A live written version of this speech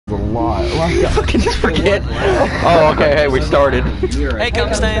lot. Like, Fucking just forget. Oh, okay. Hey, we started. Hey,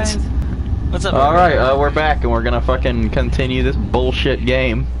 cum stains. What's up? All right, we're back, and we're gonna fucking continue this bullshit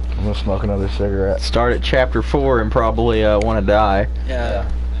game. I'm gonna smoke another cigarette. Start at chapter 4 and probably want to die. Yeah.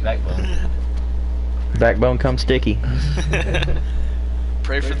 Backbone. Backbone come sticky.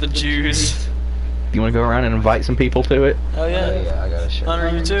 Pray for the Jews. You want to go around and invite some people to it? Oh yeah. Yeah, I got a shit. Honor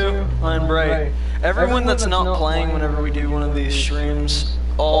you too. I'm Bray. Everyone that's not playing whenever we do one of these streams,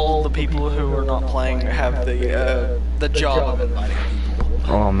 all the people who are not playing have the job of inviting people.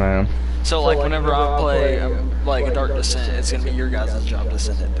 Oh man. So like whenever I play like a Dark Descent, it's gonna be your guys' job to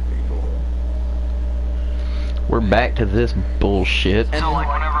send it to people. We're back to this bullshit. And so like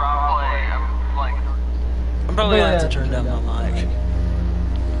whenever I play, I'm probably gonna have to turn down my mic.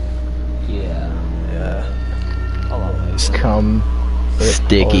 Yeah. Yeah. I'll always. Come.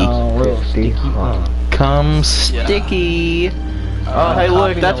 Sticky. Real sticky. Come sticky. Oh, hey,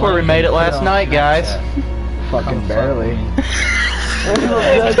 look, that's where we made it last night, guys. Fucking barely.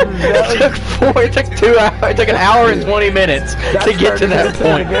 It took 2 hours. It took an hour and 20 minutes to get to that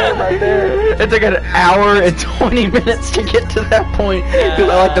point. It took an hour and 20 minutes to get to that point because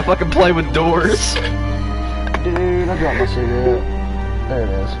I like to fucking play with doors. Dude, I dropped my cigarette. There it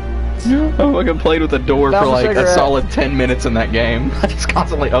is. I fucking played with a door That for was a like a cigarette. solid 10 minutes in that game. I just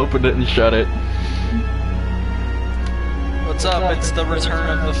constantly opened it and shut it. What's up? It's the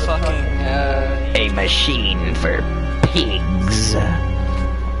return of the fucking A machine for pigs. The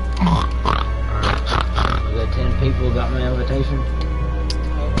 10 people got my invitation.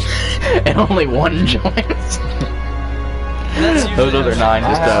 And only one joins. Those other 9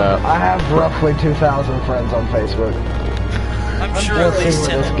 just I have roughly 2,000 friends on Facebook. I'm sure We'll at see least where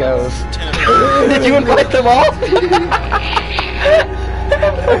 10 this goes. 10 Did you invite them all?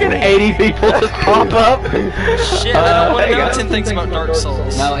 Fucking 80 people just pop up. Shit, I don't want hey to know guys. 10 things about Dark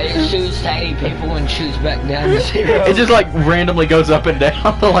Souls. No, it shoots to 80 people and shoots back down to 0. It just like randomly goes up and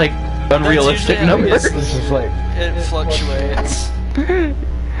down to like unrealistic usually how it numbers. is. This is like, It fluctuates.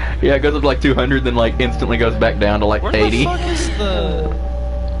 Yeah, it goes up to like 200, then like instantly goes back down to like Where 80. the fuck is the...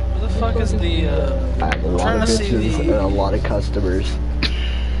 Where the fuck is the, I have a lot trying of to see bitches and the... a lot of customers.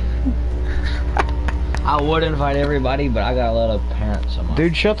 I would invite everybody, but I got a lot of parents on my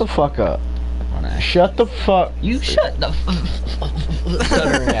Dude, shut the fuck up. on that. Shut the fuck. You shut the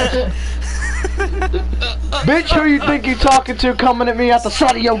stuttering ass. Bitch, who you think you talking to coming at me out the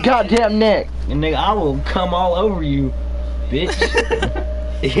side of your goddamn neck? And nigga, I will come all over you, bitch.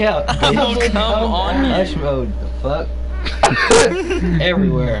 Yeah, I will bitch. come on you. Hush mode, the fuck.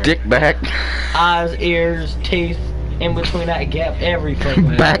 Everywhere. Dick back. Eyes, ears, teeth, in between that gap, everything.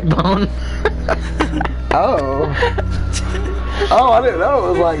 Man. Backbone. Oh. Oh, I didn't know it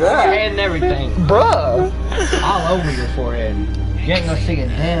was like that. And everything. Bruh. All over your forehead. You ain't gonna see a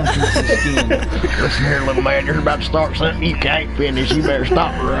damn piece of skin. Listen here, little man, you're about to start something you can't finish. You better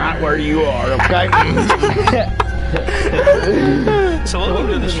stop right where you are, okay? So welcome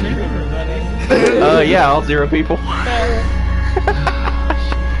to the stream, everybody. Yeah, all 0 people.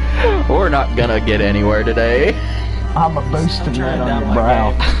 We're not gonna get anywhere today. I'm a boosting that Turning on down your my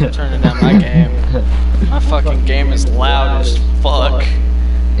brow. game. Turning down my game. My fucking game is loud as fuck.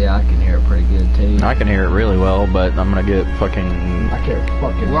 Yeah, I can hear it pretty good too. I can hear it really well, but I'm gonna get fucking... I can't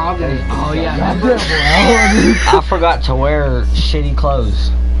fucking. We're all gonna. Oh yeah, Goddamn, I forgot to wear shitty clothes.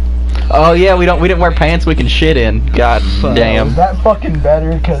 Oh yeah, we didn't wear pants we can shit in. God damn. Is that fucking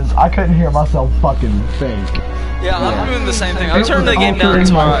better? Because I couldn't hear myself fucking think. Yeah, I'm doing the same thing. I'm turning the game down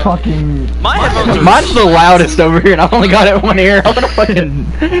Altering my to fucking. my headphones are... Mine's the loudest over here, and I've only got it in one ear. I'm gonna fucking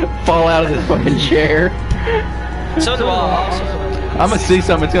fall out of this fucking chair. So do I. I'm gonna see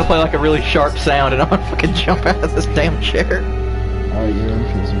something. It's gonna play like a really sharp sound, and I'm gonna fucking jump out of this damn chair. Oh, you're in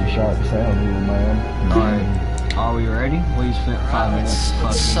for some sharp sound, little man. Alright, are we ready? We spent 5 minutes.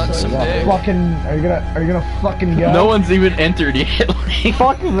 Let's suck some dick. Are you gonna fucking go? No one's even entered yet. Like,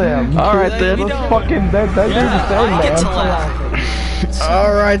 Fuck them. all right then. We Let's don't- fucking. They do the Yeah, thing, I get to man. laugh.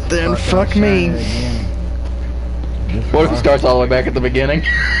 All right then. Fuck me. What if it starts all the way back at the beginning?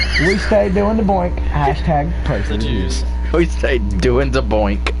 We stay doing the boink. Hashtag The person. Jews. We say doing the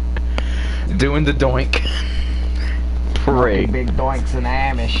boink, doing the doink. Pray. Big doinks and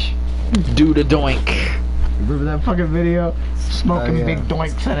Amish. Do the doink. Remember that fucking video? Smoking Oh, yeah. big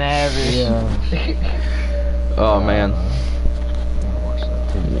doinks and Amish. Yeah. Oh man.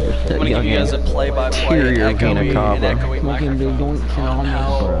 I'm gonna give you guys a play-by-play Interior and vena cava. echoey microphone on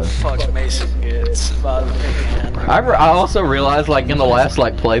how fucked Mason gets by the big hand. I also realized, like, in the last,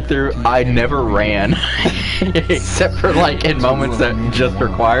 like, playthrough, I never ran. Except for, like, in moments that just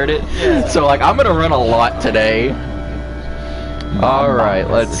required it. So, like, I'm gonna run a lot today. Alright,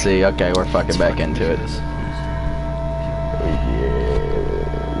 let's see. Okay, we're fucking back into it.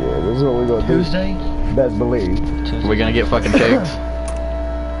 Yeah, this is what we're gonna do. Tuesday? Best believe. We're gonna get fucking cakes.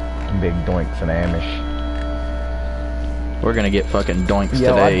 Big doinks and Amish. We're gonna get fucking doinks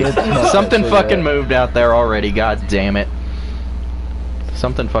Yo, I today. did smell Something that shit, fucking yeah. moved out there already, god damn it.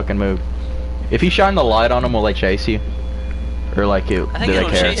 Something fucking moved. If you shine the light on them, will they chase you? Or like you, I do think they it'll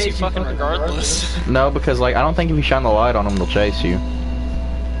care? chase you fucking regardless. No, because like I don't think if you shine the light on them, they'll chase you.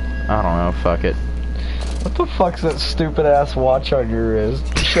 I don't know, fuck it. What the fuck's that stupid ass watch on your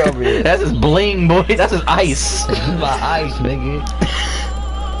wrist? Show me it. That's his bling, boy. That's his ice. My ice, nigga.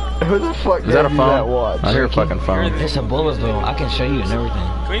 Who the fuck Is that a gave you phone? that watch? I hear a fucking phone. It's a Bulletville. I can show you and everything.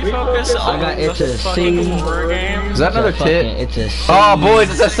 Can we focus on it's the a fucking C. horror games? Is that another tit? It's a C. Oh boy,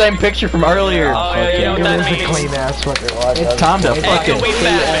 it's that same picture from earlier. Oh yeah, you know what It that was a means. clean ass fucking watch. It's time to Hey, fucking can we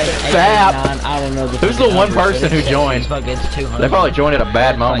fap. I don't know the Who's the one person who joined? It's 200. They probably joined at a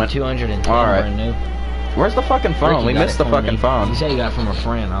bad moment. Like 210 Alright. brand new. Where's the fucking phone? Ricky We got missed it the for fucking me. phone. You say you got it from a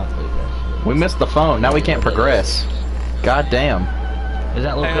friend. I'll believe that. We missed the phone. Now we can't progress. God damn. Does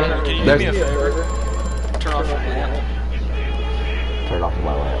that look Hey, Hunter, can you There's- do me a favor? Turn off your lamp. Turn off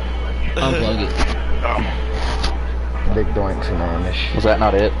my lamp. Unplug it. Big doinks and Amish. Was that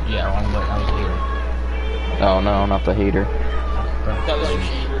not it? Yeah, wrong way. I was here. Oh no, not the heater. That was your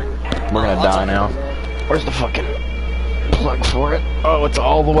heater. We're gonna die now. Where's the fucking plug for it? Oh, it's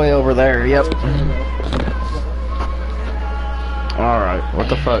all the way over there. Yep. Alright, what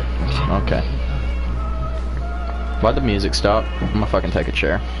the fuck? Okay. Why'd the music stop? I'm gonna fucking take a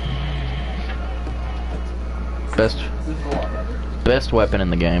chair. Best weapon in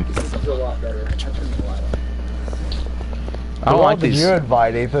the game. I don't like Did these. you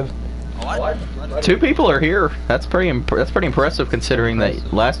invite, Ethan? What? 2 people are here. That's pretty impressive considering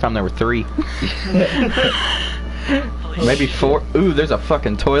that last time there were 3. Maybe 4. Ooh, there's a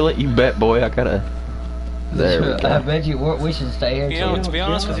fucking toilet. You bet, boy. I gotta. There we I go. bet you we should stay here. You know, to be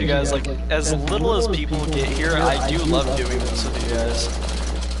honest with you guys, like, as little as people get here, I do love doing this with you guys.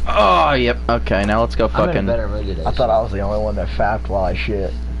 Oh, yep. Okay, now let's go I'm in a fucking. better mood today. I thought I was the only one that fapped while I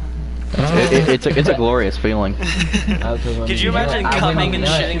shit. It's a glorious feeling. Could you imagine coming and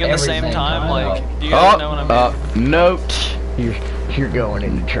shitting at the same time? Like, do you Oh, guys know what I mean? note. You're going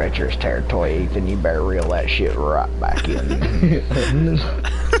into treacherous territory, Ethan. You better reel that shit right back in.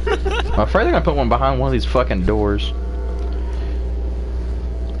 I'm afraid they're gonna put one behind one of these fucking doors.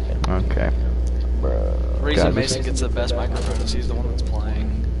 Okay. Bruh. The reason God, Mason gets the best microphone is he's the one that's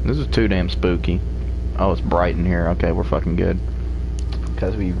playing. This is too damn spooky. Oh, it's bright in here. Okay, we're fucking good.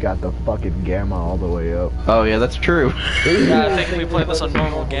 Because we've got the fucking gamma all the way up. Oh yeah, that's true. Yeah, I think if we played this on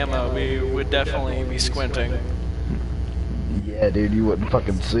normal gamma, we would definitely be squinting. Yeah, dude, you wouldn't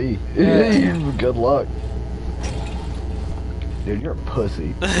fucking see. Good luck. Dude, you're a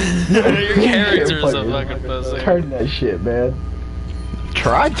pussy. Your character's a fucking pussy. Turn that shit, man.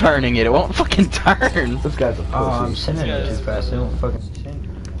 Try turning it. It won't fucking turn. This guy's a pussy. Oh, I'm sending it too fast. They don't fucking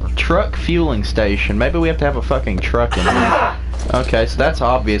send. Truck fueling station. Maybe we have to have a fucking truck in here. Okay, so that's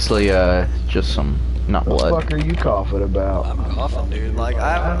obviously just some not What the blood. fuck are you coughing about? I'm coughing, dude. Like,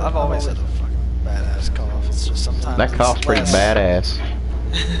 I've always had a fucking badass cough. It's just sometimes That cough's it's pretty less.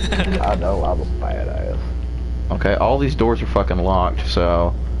 badass. I know I'm a badass. Okay, all these doors are fucking locked,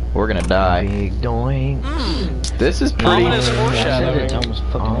 so we're gonna die. Big doink. This is pretty. Ominous foreshadowing. It's almost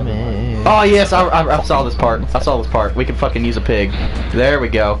fucking. Oh yes, I saw this part. I saw this part. We can fucking use a pig. There we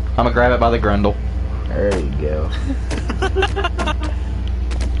go. I'm gonna grab it by the grundle. There you go.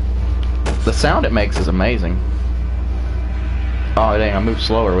 The sound it makes is amazing. Oh dang, I move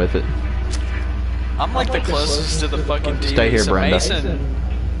slower with it. I'm like the closest to the fucking TV. Stay here, so Brenda. Mason,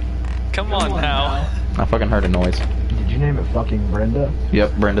 come on now. I fucking heard a noise. Did you name it fucking Brenda?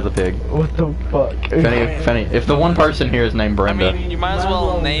 Yep, Brenda the pig. What the fuck? If the one person here is named I Brenda, mean, you might as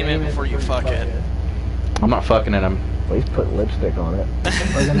well name it before you fuck it. I'm not fucking at him. Well, he's put lipstick on it.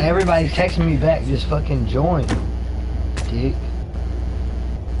 Well, then everybody's texting me back. Just fucking join, dick.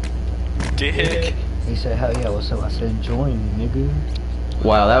 Dick. He said, "Hell yeah, what's up?" I said, "Join, nigga."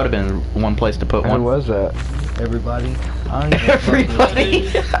 Wow, that would have been one place to put Who one. was that? Everybody. I don't even fucking- Everybody.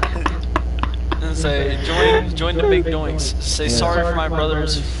 And say, join the big doinks. Say sorry for my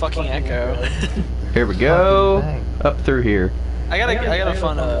brother's fucking echo. Here we go. Up through here. I gotta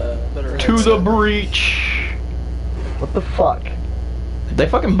find a better To headset. the breach. What the fuck? They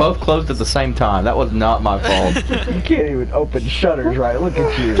fucking both closed at the same time. That was not my fault. You can't even open shutters right. Look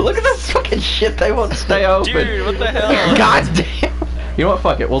at you. Look at this fucking shit. They won't stay open. Dude, what the hell? God damn. You know what?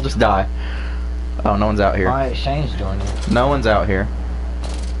 Fuck it. We'll just die. Oh, no one's out here. Alright, Shane's joining. No one's out here.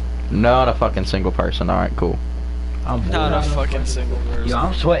 Not a fucking single person. Alright, cool. I'm bored. Not a fucking single person. Yo,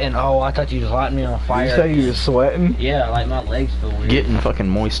 I'm sweating. Oh, I thought you was lighting me on fire. You say you was sweating? Yeah, like my legs feel weird. Getting fucking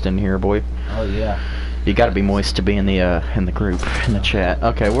moist in here, boy. Oh yeah. You gotta be moist to be in the group, in the chat.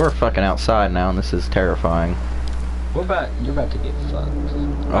 Okay, we're fucking outside now, and this is terrifying. You're about to get fucked.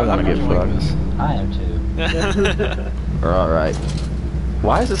 I wanna get fucked. I am too. Alright.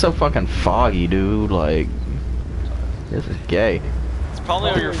 Why is it so fucking foggy, dude? Like, this is gay. It's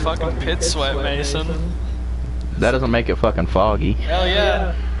probably all your fucking pit sweat, Mason. That doesn't make it fucking foggy. Hell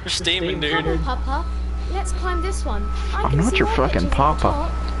yeah. You're steaming, Come on, dude. Papa. Let's climb this one. I'm not your fucking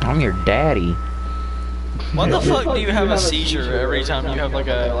papa. I'm your daddy. What the fuck do you have a seizure every time you have like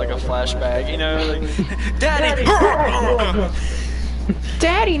a flashback? You know, like, Daddy.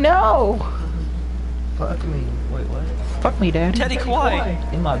 Daddy, no! Fuck me. Wait, what? Fuck me, daddy. Teddy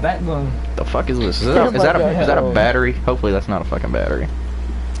Kawhi. In my backbone. The fuck is this? Is that a battery? Hopefully that's not a fucking battery.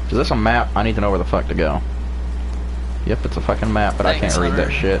 Is this a map? I need to know where the fuck to go. Yep, it's a fucking map, but I can't read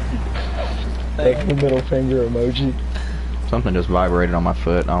that shit. Like the middle finger emoji. Something just vibrated on my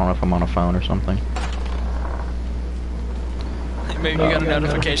foot. I don't know if I'm on a phone or something. Maybe you got a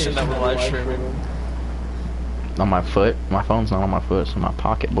notification that we're live streaming. On my foot? My phone's not on my foot, it's in my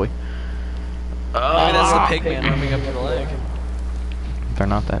pocket, boy. Maybe that's the pigman roaming up your leg. They're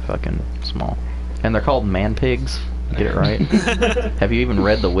not that fucking small. And they're called man pigs. Get it right? Have you even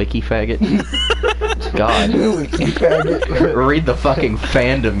read the wiki, faggot? God. Read the fucking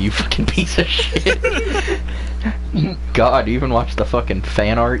fandom, you fucking piece of shit. God, you even watch the fucking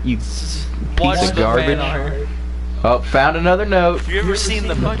fan art, you piece of garbage. Oh, found another note. Have you ever seen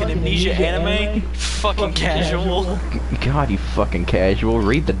the fucking Amnesia anime? Fucking casual. God, you fucking casual.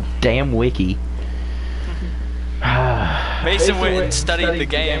 Read the damn wiki. Mason went and studied the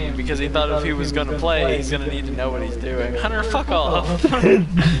game because he thought if he was gonna play, he's gonna need to know what he's doing. Hunter, fuck off.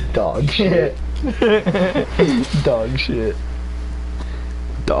 Dog shit. Dog shit.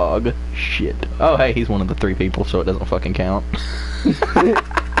 Dog shit. Oh, hey, he's one of the 3 people, so it doesn't fucking count.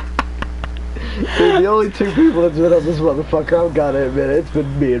 Dude, the only 2 people that's been on this motherfucker, I've gotta admit, it's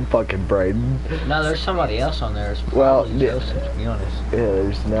been me and fucking Braden. No, there's somebody else on there. It's Well, probably yeah. Joseph, to be honest. Yeah,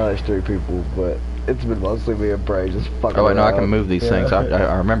 there's 3 people, but it's been mostly me and Braden just fucking Oh wait, no, I around. can move these things.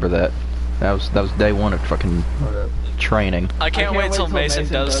 I remember that. That was day 1 of fucking training. I can't wait till Mason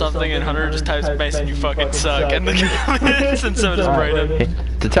does something and Hunter just types Mason, you fucking suck in the comments, and so does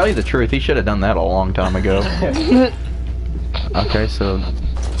Brayden. To tell you the truth, he should have done that a long time ago. Okay, so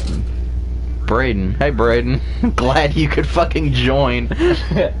Braden. Hey Braden. Glad you could fucking join.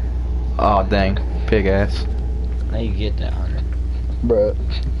 Aw, dang. Pig ass. Now you get that, Hunter. Bruh.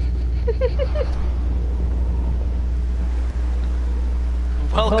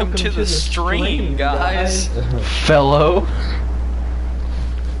 Welcome to the stream, guys. Fellow.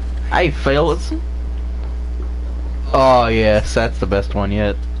 Hey, fellas. Oh, yes, that's the best one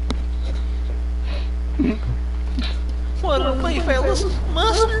yet. What are we, fellas?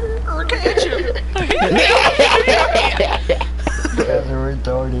 Mustard or ketchup? You guys are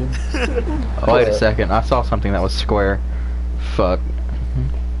retarded. Oh, wait a second. I saw something that was square. Fuck.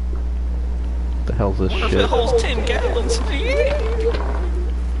 What the hell's this What if shit? it holds 10 gallons?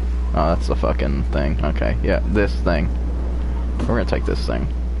 Oh, that's the fucking thing. Okay, yeah, this thing. We're gonna take this thing.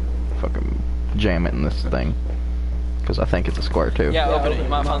 Fucking jam it in this thing. Because I think it's a square too. Yeah, open it. You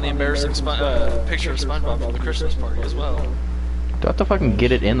might find the embarrassing picture of SpongeBob from the Christmas party as well. Do I have to fucking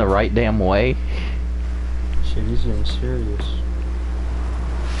get it in the right damn way? Shit, he's getting serious.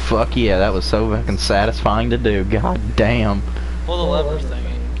 Fuck yeah, that was so fucking satisfying to do. God damn. Well, the lever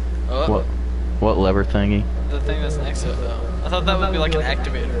thingy. Oh, What lever thingy? the thing that's next to it, though. I thought that would be like an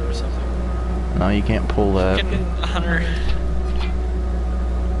activator or something. No, you can't pull that. Fucking Hunter.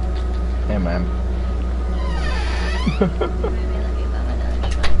 Hey, man.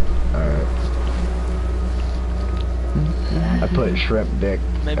 Alright. I put shrimp dick.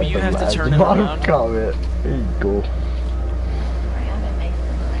 Maybe at you the have to last turn it bottom around. comment. There you go.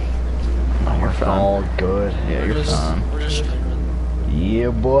 Oh, you're fine. All good. Yeah, you're fine. We're just streaming. Yeah,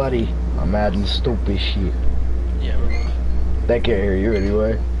 buddy. Imagine stupid shit. Yeah, we're They can't hear you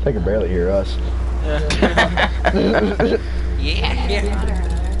anyway. They can barely hear us. Yeah.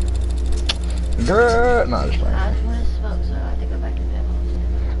 Girl, no, just fine. I just want to smoke, so I have to go back to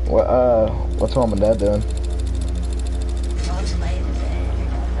bed. What's mom and dad doing?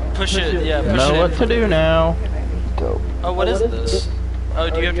 Push it, yeah, push Know it what in. to do now. Dope. Oh, what is this? Oh,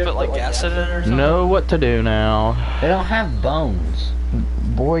 do you have to put like gas in it or something? Know what to do now. They don't have bones.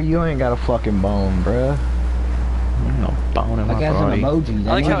 Boy, you ain't got a fucking bone, bruh. No bone in my Like as an body. emoji.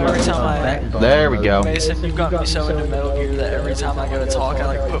 I like how every time I- Backbone There we emoji. go. Mason, you've got me so into Metal Gear that every time I go to talk, I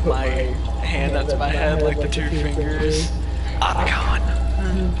like put my hand up to my head like the two fingers. I'm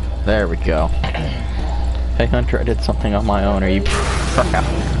gone. There we go. Hey Hunter, I did something on my own. Are you proud?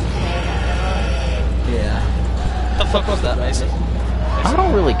 Yeah. What the fuck was that, Mason? I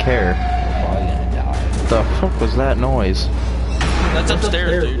don't really care. Probably gonna die. The fuck was that noise? That's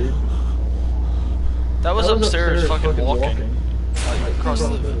upstairs, dude. That was upstairs fucking walking. Like, across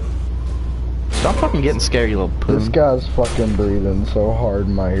the... Stop fucking getting scared, you little This poon. guy's fucking breathing so hard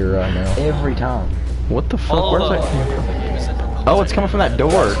in my ear right now. Every time. What the fuck? All Where's the- that? Oh, it's coming from that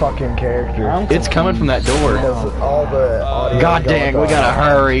door. Fucking character. It's coming from that door. Because all the audio God going dang, we on. gotta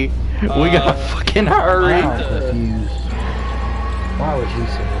hurry. We gotta fucking hurry. I'm confused. Why would you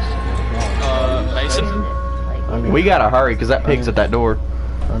say this? Mason? We gotta hurry, because that pig's at that door.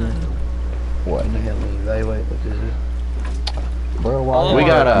 What? Can you help me evaluate what this is? Bro, why Oh, We would-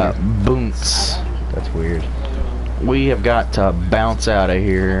 gotta bounce. That's weird. We have got to bounce out of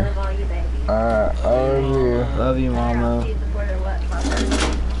here. Love you, mama.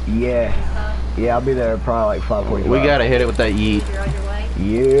 Yeah. Yeah, I'll be there probably like 5:45. We gotta hit it with that yeet.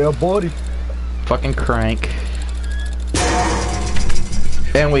 Yeah, buddy. Fucking crank.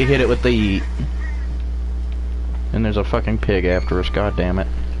 And we hit it with the yeet. And there's a fucking pig after us, god damn it.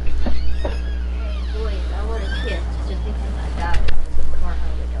 Boys, I would have kissed just because I died. The car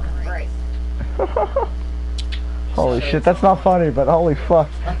hardly don't break. Holy shit, that's not funny, but holy fuck.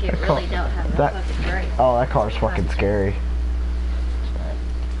 Like it really don't have no That- fucking break. Oh, that car's fucking scary.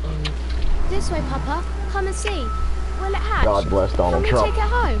 This way, Papa. Come and see. Will it hatch? God bless Donald Come and Trump. take it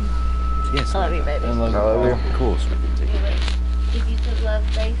home. Yes. I love you, baby. And look, I love you. Of course. Give you some love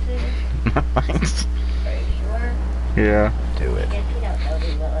faces. Thanks. Are you sure? Yeah. Do it. Guess you don't know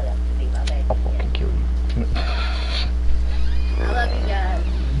me well enough to be my baby. I'll fucking kill you. I love you guys.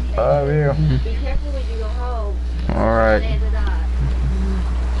 I love you. Be careful when you go home. Alright. Stand and die.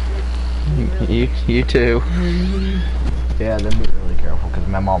 You too. Yeah, then be really careful, because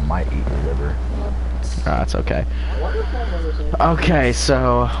my mom might eat your liver. That's okay. Okay,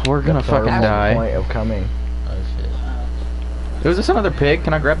 so we're gonna That's our fucking whole die. point of coming. Was this another pig?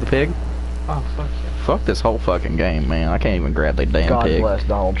 Can I grab the pig? Oh, fuck yeah. Fuck this whole fucking game, man. I can't even grab the damn God pig. bless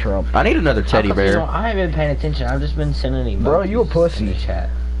Donald Trump. I need another teddy I'm confused bear. on- I haven't been paying attention. I've just been sending emojis. Bro, you a pussy. In the chat.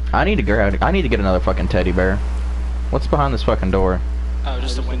 I need to get another fucking teddy bear. What's behind this fucking door? Oh,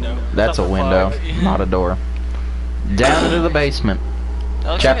 just a window. That's a What the window, fuck? not a door. Down into the basement.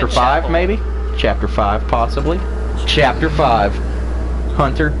 That looks Chapter like a 5, chapel. maybe? Chapter 5, possibly? Chapter 5.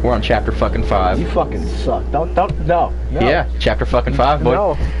 Hunter, we're on chapter fucking 5. You fucking suck. No. Yeah, chapter fucking 5, boy.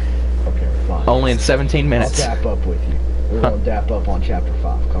 No. Okay, fine. Only in 17 minutes. I'll dap up with you. We're gonna dap up on chapter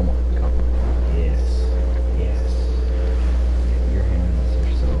 5. Come on. Yes. Your hands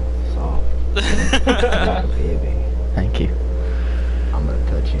are so soft. Baby. Thank you. I'm gonna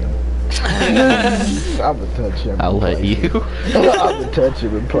touch him. I'm gonna touch him. I'll let you. I'm gonna touch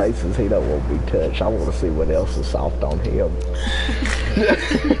him in places he don't want me touched. I want to see what else is soft on him.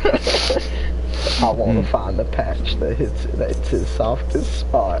 I want to find the patch that's his softest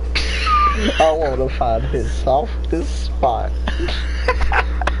spot. I want to find his softest spot,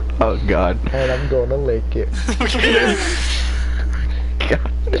 Oh god. and I'm gonna lick it.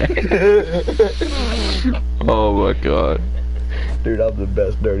 God damn. Oh my god. Dude, I'm the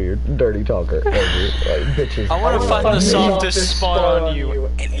best dirty talker ever. Like, bitches. I want to find the softest spot on you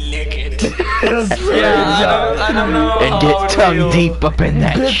and lick it. Yeah, I don't know. And how I get would tongue feel. deep up in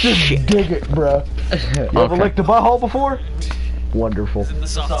that Bitches shit. dig it, bruh. You ever Okay. licked a butthole before? Wonderful. The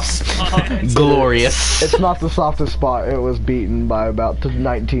softest spot. Glorious. It's not the softest spot. It was beaten by about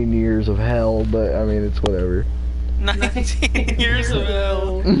 19 years of hell, but I mean, it's whatever. 19 years of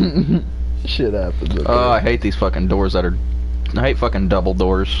hell. Shit happens. up Oh, I there. hate these fucking doors that are... I hate fucking double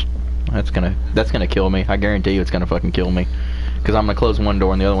doors. That's gonna kill me. I guarantee you it's gonna fucking kill me. Because I'm gonna close one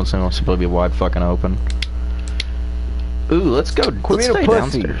door and the other one's supposed to be wide fucking open. Ooh, let's go. Let's being a stay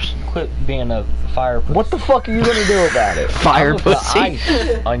pussy. downstairs. Quit being a fire pussy. What the fuck are you gonna do about it? Fire Put the pussy.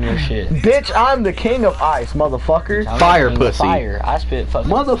 ice on your shit. Bitch, I'm the king of ice, motherfucker. I'm Fire the king of pussy. Fire. I spit fucking.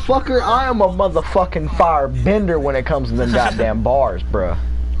 Motherfucker, I am a motherfucking fire bender when it comes to them goddamn bars, bruh.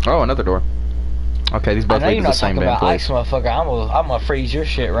 Oh, another door. Okay, these I both know lead you're to the not same talking damn about place. ice, motherfucker. I'm gonna freeze your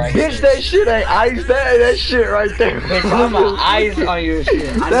shit right Bitch, here. that shit ain't ice. That shit right there. Bitch, I'm gonna ice on your shit.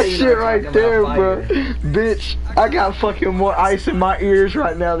 I know That you're shit not right talking there, about bro. fire. Bitch, I got fucking more ice in my ears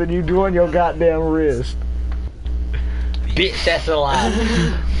right now than you do on your goddamn wrist. Bitch, that's a lie.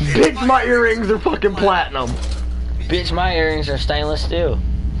 Bitch, my earrings are fucking platinum. Bitch, my earrings are stainless steel.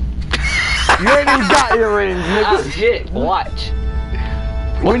 You ain't even got earrings, Oh nigga. shit! Watch.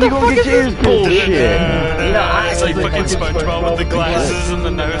 When you gonna get your ears bullshit? You know, I It's like fucking SpongeBob with the glasses and the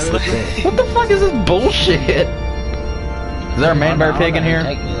nose thing. What the fuck is this bullshit? Is there a man bear pig in here?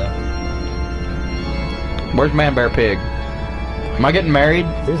 Where's man bear pig? Am I getting married?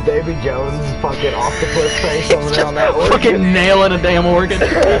 Is Davy Jones fucking octopus face over there on that organ? Fucking nailing a damn organ.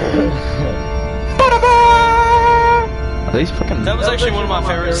 Are these fucking... That was actually one of my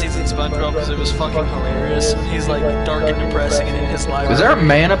favorite scenes in SpongeBob because it was fucking hilarious. He's like dark and depressing and in his life. Is there a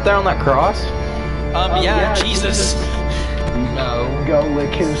man up there on that cross? Yeah, Jesus. No. Go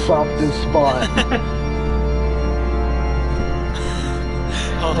lick his softest spot.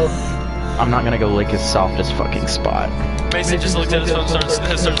 I'm not gonna go lick his softest fucking spot. Mason just looked at his phone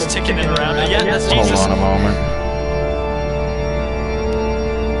and starts ticking it around. Yeah, that's Hold Jesus. on a moment.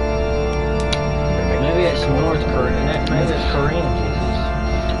 Maybe it's North Korean. Maybe it's Korean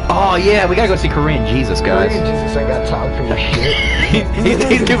Jesus. Oh yeah, we gotta go see Korean Jesus, guys. Korean Jesus ain't got time for your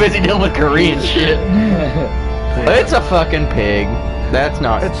shit. he's too busy dealing with Korean shit. It's a fucking pig. That's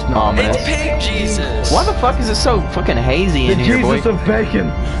not It's not. ominous. It's Pig Jesus. Why the fuck is it so fucking hazy The in here, boy? Jesus of bacon.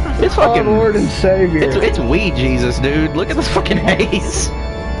 It's Our fucking... Lord and Savior. It's weed Jesus, dude. Look at this fucking haze.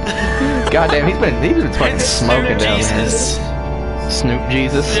 Goddamn, he's been fucking It's smoking Snoop down Jesus. there. Snoop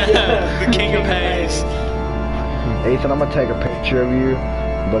Jesus. Yeah, the king of haze. Ethan, I'm gonna take a picture of you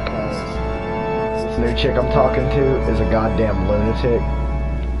because this new chick I'm talking to is a goddamn lunatic.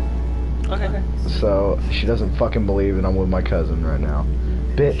 Okay. So she doesn't fucking believe that I'm with my cousin right now.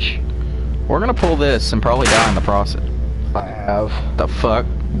 Bitch, We're gonna pull this and probably die in the process. I have The fuck?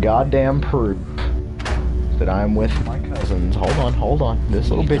 goddamn proof that I'm with my cousins. Hold on. This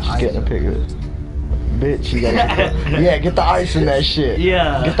little bitch is getting a picture. Bitch, you gotta yeah, get the ice in that shit.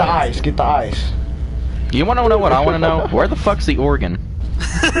 Yeah. Get the ice. You wanna know what I wanna know? Where the fuck's the organ?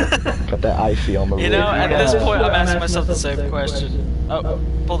 Got that icy on the You know, rim. at this point, I'm asking myself the same question. Oh,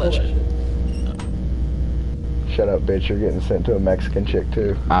 pull that shit. Shut up, bitch. You're getting sent to a Mexican chick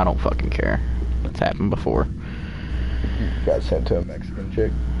too. I don't fucking care. It's happened before. Got sent to a Mexican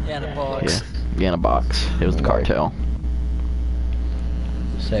chick. Yeah, in a Yeah. box. Yeah, in a box. It was the cartel.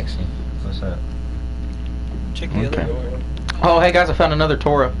 Sexy. What's that? Check the Okay. other door. Oh, hey guys, I found another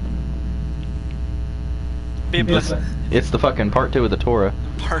Torah. Biblis It's the fucking part 2 of the Torah.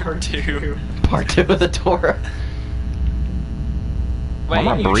 part 2. Part 2 of the Torah. Wait, I'm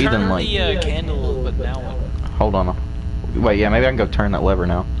not you breathing turned like- the candle, but now what? Hold on. Wait, yeah, maybe I can go turn that lever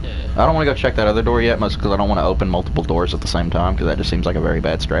now. Yeah. I don't want to go check that other door yet, mostly because I don't want to open multiple doors at the same time, because that just seems like a very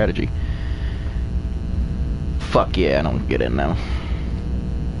bad strategy. Fuck yeah, I don't get in now.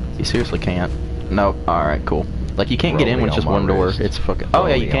 You seriously can't? Nope. Alright, cool. Like, you can't get in when it's just one door. It's fucking... Oh,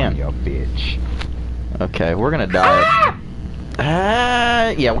 yeah, you can. You bitch. Okay, we're gonna die.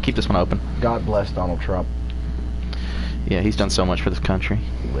 Yeah, we'll keep this one open. God bless Donald Trump. Yeah, he's done so much for this country.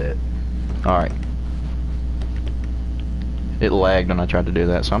 Lit. Alright. It lagged when I tried to do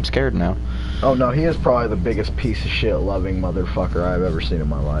that, so I'm scared now. Oh no, he is probably the biggest piece of shit loving motherfucker I've ever seen in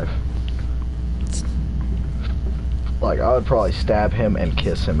my life. Like, I would probably stab him and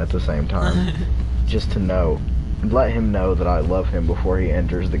kiss him at the same time. Just to know. Let him know that I love him before he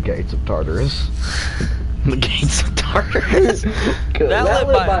enters the gates of Tartarus. The gates of Tartarus. That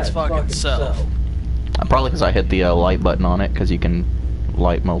lit by its fucking self. Probably because I hit the light button on it, because you can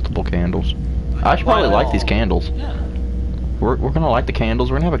light multiple candles. I should probably light these candles. Yeah. We're gonna light the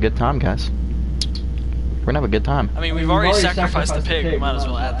candles. We're gonna have a good time, guys. We're gonna have a good time. I mean, we've already sacrificed the pig. We might as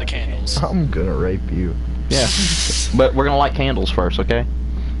well add the candles. I'm gonna rape you. Yeah. But we're gonna light candles first, okay?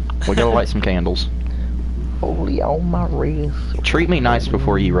 We gotta light some candles. Holy on my wrist. Treat me nice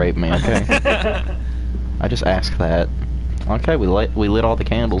before you rape me, okay? I just asked that. Okay, we lit all the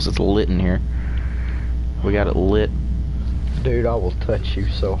candles. It's lit in here. We got it lit. Dude, I will touch you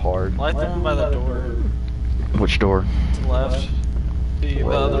so hard. Light the one by the door. Which door? To the left. The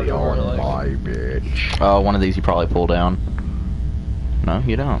other Holy door. on Like, my bitch. Oh, one of these you probably pull down. No,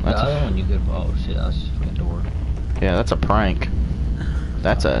 you don't. The That's other one you could. Oh shit, that's just a fucking door. yeah, that's a prank.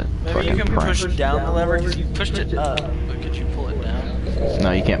 That's a maybe fucking you can prank. push down the lever because you pushed it up. But could you pull it down?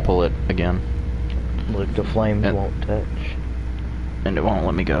 No, you can't pull it again, Look, the flames And- won't touch. and it won't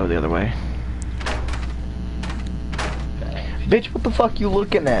let me go the other way. Bitch, what the fuck you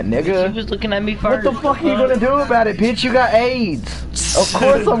looking at, She nigga? was looking at me What first. the fuck are you gonna do about it, bitch? You got AIDS. Of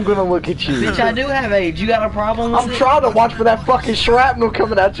course I'm gonna look at you. Bitch, I do have AIDS. You got a problem with I'm it? trying to watch for that fucking shrapnel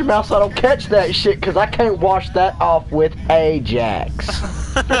coming out your mouth so I don't catch that shit, cause I can't wash that off with Ajax.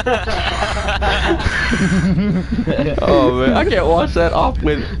 Oh man, I can't wash that off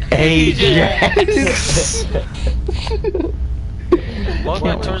with Ajax. Walk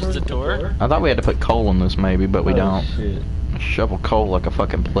back towards the door. I thought we had to put coal in this maybe, but we don't. Shit. Shovel coal like a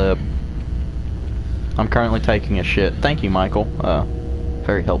fucking pleb. I'm currently taking a shit. Thank you, Michael.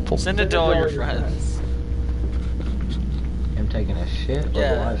 Very helpful. Send it to all your friends. I'm taking a shit or the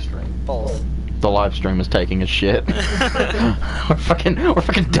Yeah. live stream? Both. The live stream is taking a shit. we're fucking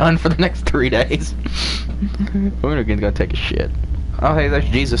done for the next 3 days. We're gonna go take a shit. Oh hey, there's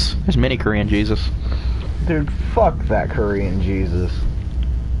Jesus. There's mini Korean Jesus. Dude, fuck that Korean Jesus.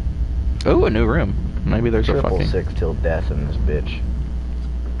 Ooh, a new room. Maybe there's a Triple fucking... 6 till death in this bitch.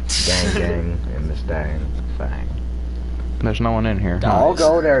 Gang gang in this dang thing. There's no one in here. All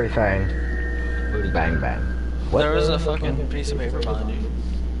gold everything. Bang bang. There was a fucking piece of paper behind you.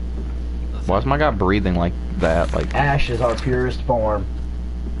 Why is my guy breathing like that? Like, Ash is our purest form.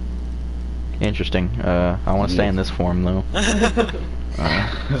 interesting. I want to stay in this form though.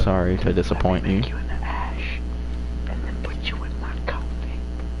 Sorry to disappoint you. You in the ash, and then put you in my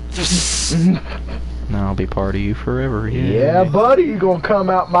coffee. Now I'll be part of you forever. Yeah, buddy, you gonna come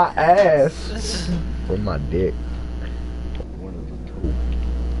out my ass with my dick.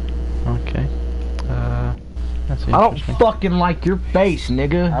 Okay. That's I don't interesting. fucking like your face,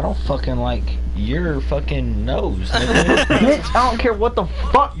 nigga. I don't fucking like your fucking nose, nigga. Bitch, I don't care what the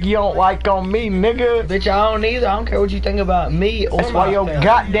fuck you don't like on me, nigga. Bitch, I don't either. I don't care what you think about me or That's why my your family.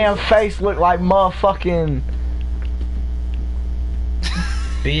 goddamn face look like motherfucking...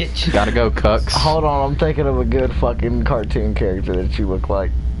 Bitch. Gotta go, cucks. Hold on, I'm thinking of a good fucking cartoon character that you look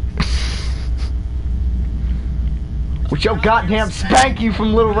like. With your goddamn Spanky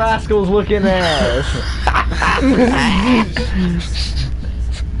from Little Rascals looking ass.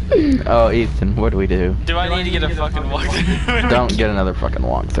 Oh, Ethan, what do we do? Do I need to get a fucking walkthrough? Don't get another fucking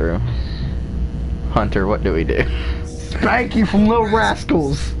walkthrough. Hunter, what do we do? Spanky from Little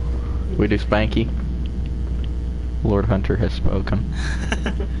Rascals. We do Spanky. Lord Hunter has spoken.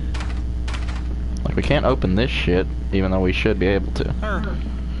 Like, we can't open this shit, even though we should be able to.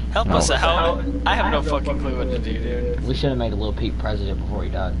 Help No. us out. I have no fucking clue what to do, dude. We should have made a little Pete president before he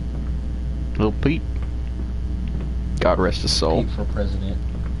died. Little Pete. God rest his soul. Pete for president.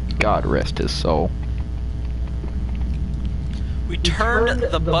 God rest his soul. We turned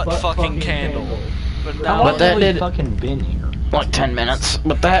the butt fucking candle. But How now long But that have we did- fucking been here? Like 10 minutes.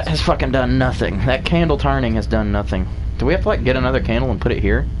 But that has fucking done nothing. That candle turning has done nothing. Do we have to, like, get another candle and put it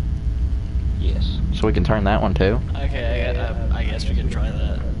here? Yes. So we can turn that one too? Okay, I guess we can try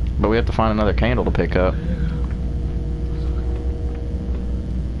that. But we have to find another candle to pick up.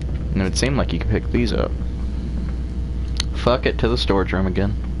 And it would seem like you could pick these up. Fuck it, to the storage room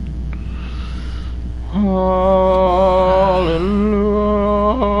again.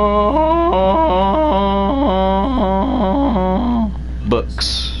 Hallelujah.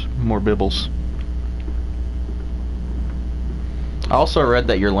 Books. More bibbles. I also read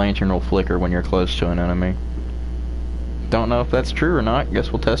that your lantern will flicker when you're close to an enemy. Don't know if that's true or not.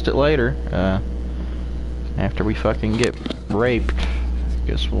 Guess we'll test it later. After we fucking get raped.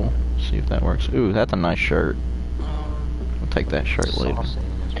 Guess we'll see if that works. Ooh, that's a nice shirt. We'll take that shirt later.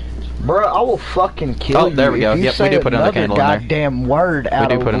 Bruh, I will fucking kill Oh, you. there we go. if you Yep, we say do put another candle in there. goddamn word out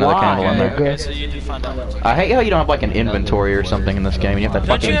do of put another candle in there. line, Okay, nigga. so you did find out. I hate how you don't have like an inventory or something in this game. And you have to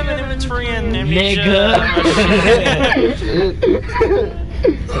Don't you fucking. have an inventory in Amnesia?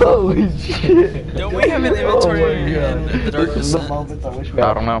 Holy shit. Don't we have an inventory in The Dark Descent? moments I wish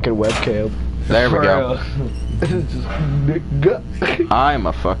I don't know. Fucking webcam. There we go. Nigga. I'm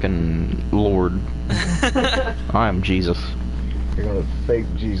a fucking lord. I am Jesus. You're gonna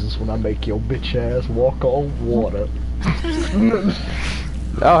thank Jesus when I make your bitch ass walk on water.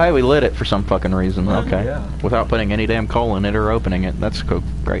 Oh, hey, we lit it for some fucking reason. Okay. Yeah. Without putting any damn coal in it or opening it. That's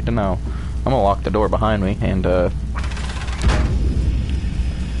great to know. I'm gonna lock the door behind me and,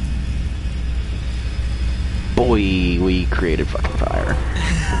 boy, we created fucking fire.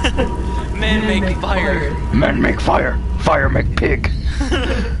 Men make fire. Men make fire. Fire make pig.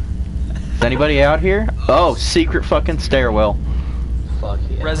 Is anybody out here? Oh, secret fucking stairwell. Fuck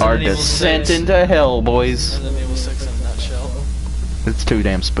yeah. Resident Our Evil descent 6. into hell, boys. Resident Evil 6 in a nutshell. It's too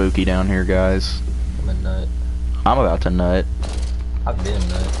damn spooky down here, guys. I'm a nut. I'm about to nut. I've been a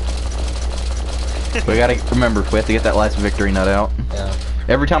nut. We gotta remember, we have to get that last victory nut out. Yeah.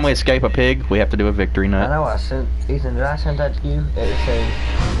 Every time we escape a pig, we have to do a victory I nut. know I sent, Ethan, did I send that to you? It said,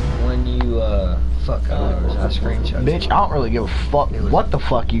 when you, fuck, I screenshot. Bitch, I don't really give a fuck what the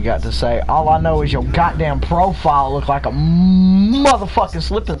fuck you got to say. All I know is your goddamn profile look like a motherfucking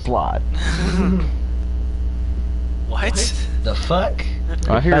slip and slide. What? The fuck?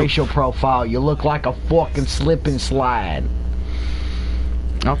 I hear. Facial profile, you look like a fucking slip and slide.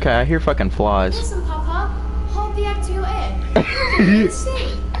 Okay, I hear fucking flies. Listen, Papa. Hold about the act to your end?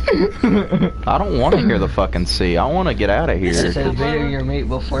 See. I don't want to hear the fucking C. I want to get out of It here. says beating your meat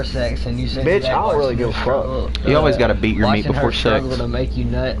before sex, and you said Bitch, that I don't really give a watching- fuck. You always gotta beat your meat watching her before struggle sex. to make you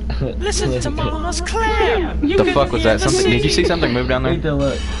nut. Listen to Mama's clam. You The can fuck was hear that? the Something? Did you see sea. something move down there? Ethan,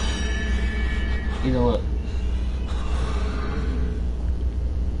 look. Ethan, look.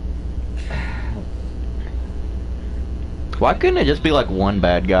 Why couldn't it just be like one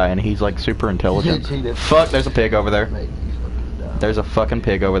bad guy and he's like super intelligent? See that- Fuck, there's a pig over there. Make me fucking dumb. There's a fucking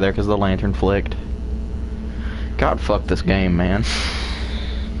pig over there because the lantern flicked. God, fuck this game, man.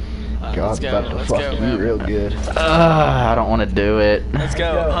 God's about to fuck you man. real good. I don't want to do it. Let's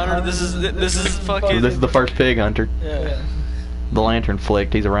go, Hunter. This is fucking. This is the first pig hunter. Yeah. The lantern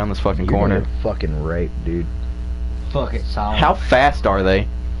flicked. He's around this fucking You're corner. gonna get fucking raped, dude. Fuck it, solid. How fast are they?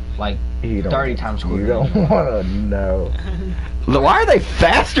 Like You don't, 30 times You quicker. don't wanna know. Why are they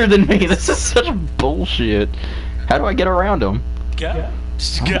faster than me? This is such bullshit. How do I get around them? Go.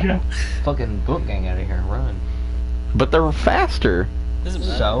 Just go. Fucking book gang out of here, run. But they're faster. Doesn't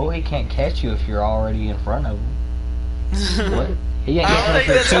matter. So he can't catch you if you're already in front of him. What? He ain't I don't catching think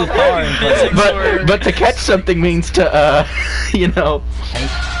if that's you're how too far in front of him. fucking physics work. But to catch something means to you know,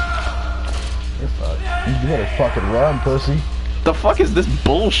 You're fucked. You better fucking run, pussy. the fuck is this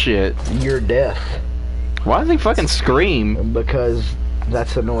bullshit? You're deaf. Why does he fucking scream? Because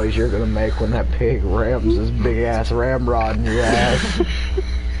that's the noise you're gonna make when that pig rams this big ass ramrod in your ass.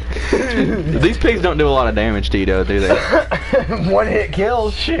 These pigs don't do a lot of damage, Tito, do they? One hit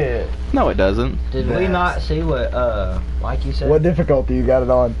kills, shit. No, it doesn't. Did we not see what, like you said? What difficulty you got it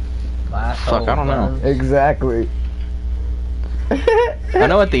on? last Fuck, I don't know. burn? Exactly. I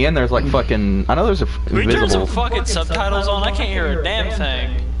know at the end there's like fucking. I know there's a We turned some invisible. fucking subtitles on. I can't hear a damn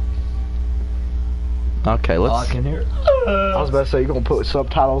thing. Okay, All I let's. can hear. I was about to say, you gonna put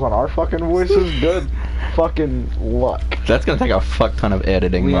subtitles on our fucking voices? Good fucking luck. That's gonna take a fuck ton of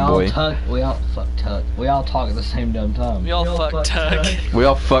editing, We my all boy. tuck. We all tuck. We all talk at the same damn time. We all fuck tuck. We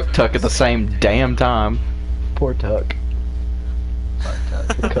all fuck tuck at the same damn time. Poor Tuck. Fuck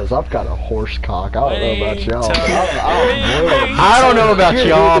tuck. Because I've got a horse cock. I don't know about y'all. Tuck. I'm ruined. I don't know about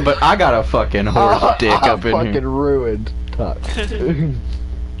y'all, but I got a fucking horse dick I'm up in fucking here. ruined, Tuck.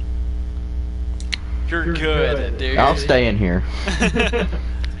 You're good, dude. I'll stay in here.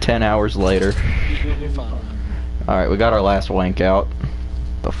 10 hours later. You'll be fine. Alright, we got our last wank out.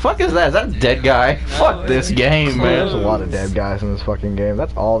 The fuck is that? Is that a dead guy? Fuck this game, There's a man. lot of dead guys in this fucking game.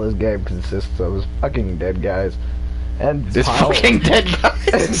 That's all this game consists of, is fucking dead guys. And This piles, fucking dead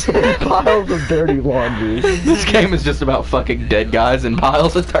guys. piles of dirty laundry. This game is just about fucking dead guys and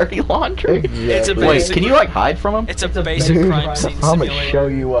piles of dirty laundry. It's a Exactly. Wait, basic- can you like hide from them? It's a basic Dude, crime scene I'm gonna simulator. show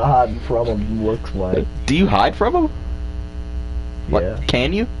you what hiding from them looks like. Do you hide from them? Yeah,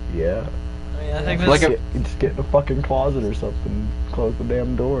 Can you? yeah. I mean, I think Like that's... Just get in a fucking closet or something. Close the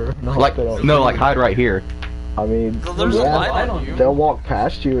damn door. and hope Like they don't no, see like you. hide right here. I mean, There's a light on you. they'll walk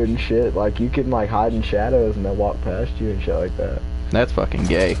past you and shit. Like, you can, like, hide in shadows and they'll walk past you and shit like that. That's fucking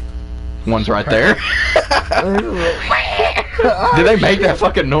gay. One's right there. Did they make that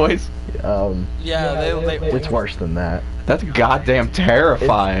fucking noise? Yeah, they It's worse than that. That's goddamn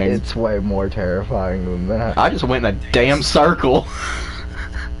terrifying. It's way more terrifying than that. I just went in a damn circle.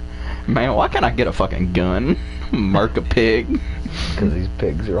 Man, why can't I get a fucking gun? Murk a pig. Because these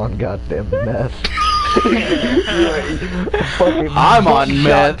pigs are on goddamn meth. Fucking I'm on shot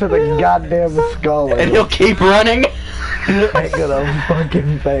meth. to the goddamn skull. And he'll keep running. ain't gonna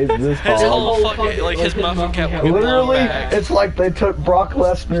fucking phase this His hog. whole fucking, like, his muffin cap will get blown Literally, back. it's like they took Brock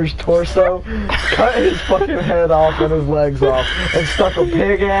Lesnar's torso, cut his fucking head off and his legs off, and stuck a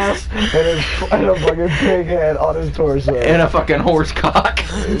pig ass and a fucking pig head on his torso. And a fucking horse cock.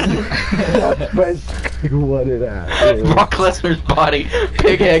 That's basically what it has. Brock Lesnar's body,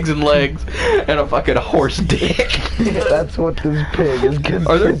 pig eggs and legs, and a fucking horse dick. That's what this pig is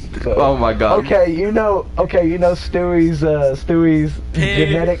Are there? consist of. Oh my god. Okay, you know Stewie's Pig.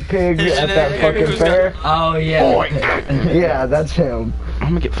 genetic pig His at that genetic pig fucking who's fair. Oh yeah. Yeah, that's him. I'm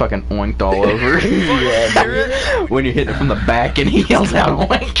gonna get fucking oinked all over. Hear it? When you hit it from the back and he yells out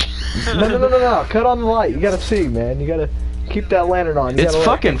oink. No. Cut on the light. You gotta see, man. You gotta keep that lantern on. You It's gotta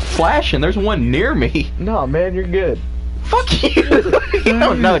fucking flashing. There's one near me. No, man, you're good. Fuck you. You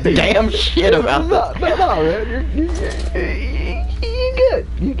don't know damn shit about No, this. no, man. You're good.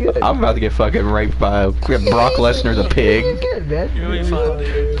 You're good. I'm about to get fucking raped by Brock Lesnar the You're pig. good, man. You'll be fine,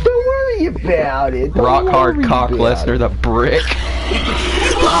 dude. Don't worry about it. Don't Rock hard worry cock about Lesnar it. the brick.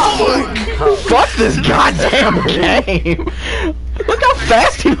 Fuck this goddamn game. Look how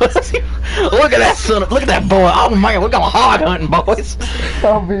fast he was. Look at that son. Look at that boy. Oh man, we're going hog hunting, boys.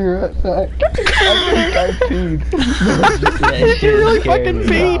 I'll be right back. I think I peed. You really fucking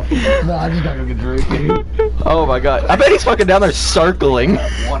peed. No, I just gotta go get drink, dude. Oh my god. I bet he's fucking down there circling.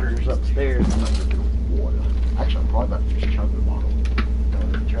 Water's upstairs. And I'm just gonna water. Actually, I'm probably about to just chug the bottle. Throw it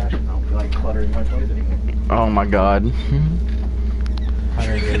in the trash. I don't feel like cluttering my place anymore. Oh my god.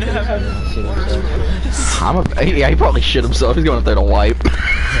 Yeah, he probably shit himself. He's going up there to wipe.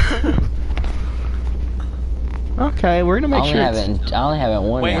 Okay, we're gonna make sure. I only have it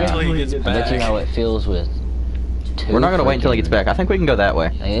one Wait now. until he gets I bet back. you know how it feels with two. We're not gonna wait until he gets back. I think we can go that way.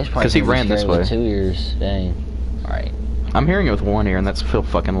 Because he ran this way. With 2 ears, dang. Alright. I'm hearing it with one ear, and that's feel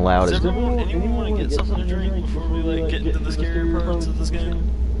fucking loud Does as. anyone want to get something to drink before we like get into the scary parts of this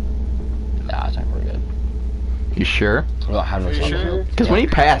game? Nah, I think we're good. You sure? Well, how do Are you sure? Because when he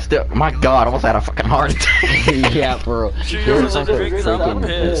passed it, my god, I almost had a fucking heart attack. Yeah, bro. Sure, you want something to drink? 'Cause I'm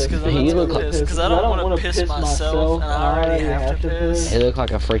pissed. Because I don't want to piss myself, and I already have to piss. He looked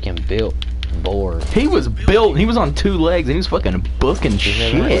like a freaking built boar. He was built. He was on 2 legs, and he was fucking booking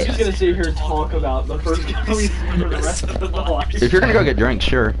shit. Just gonna sit here and talk about the first game for the rest of the life. If you're gonna go get drinks,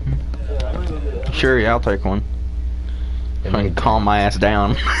 sure. Sure, yeah, I'll take one. If I can calm my ass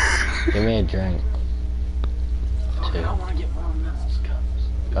down. Give me a drink. I don't want to get one of those cups.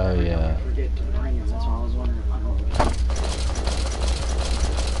 Oh, yeah. I forget to bring it. That's why I was wondering if I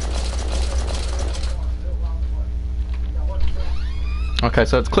don't. Okay,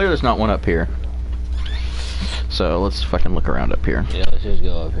 so it's clear there's not one up here. So let's fucking look around up here. Yeah, let's just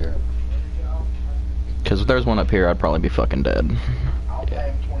go up here. Because if there's one up here, I'd probably be fucking dead. I'll pay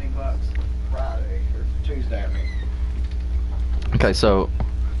him $20 Friday or Tuesday, I mean. Okay, so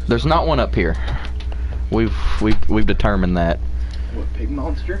there's not one up here. We've determined that. What, Pig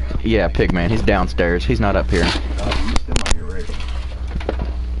Monster? Yeah, Pigman. He's downstairs. He's not up here. You still might be ready.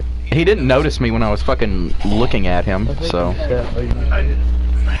 He didn't notice me when I was fucking looking at him, so. Playing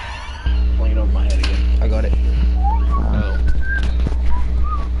over my head again. I got it.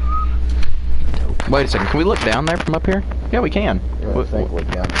 Wait a second. Can we look down there from up here? Yeah, we can. I think look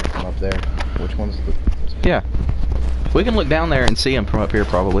down there from up there. Which one's the... Yeah. We can look down there and see him from up here,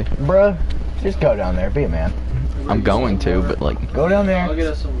 probably. Bruh, just go down there. Be a man. I'm going to, but like. Go down I'll there. get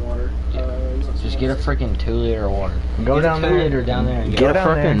us some water. Just get a freaking 2-liter water. Go Get down a there. 2-liter down there and Get get a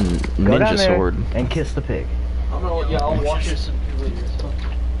down there. fucking Go down ninja there sword. and kiss the pig. I'll wash you some liters.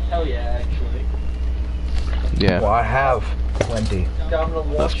 Hell yeah, actually. Yeah. Well, I have plenty. Yeah, I'm gonna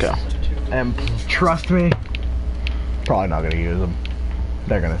wash Let's go. some too. And trust me, probably not gonna use them.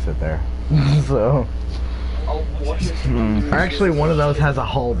 They're gonna sit there. So, I'll wash you some liters. actually, one of those has a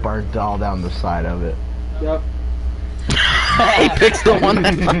hole burnt all down the side of it. Yep. He picks the one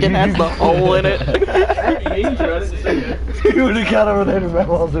that fucking has the hole in it. Hey, you tried it. He would have got over there to my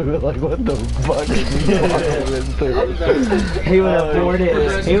walls and been like, "What the fuck is He would have poured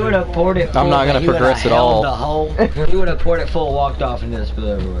it. He would have poured it. I'm not gonna progress at all. The hole. He would have poured it full, walked off, and just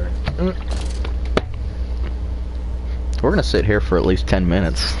spilled everywhere. We're gonna sit here for at least 10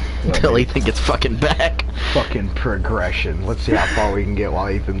 minutes until Ethan gets fucking back. Fucking progression. Let's see how far we can get while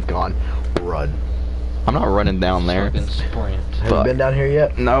Ethan's gone. Run. I'm not running down there. Fucking sprint. Have Fuck. you been down here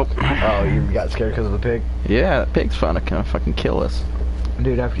yet? Nope. Oh, you got scared because of the pig? Yeah, that pig's trying to fucking kill us.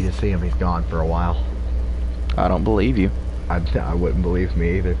 Dude, after you see him, he's gone for a while. I don't believe you. I wouldn't believe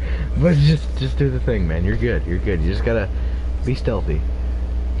me either. But just do the thing, man. You're good. You're good. You just gotta be stealthy.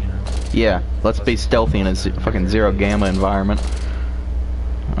 Yeah, let's be stealthy in a fucking zero gamma environment.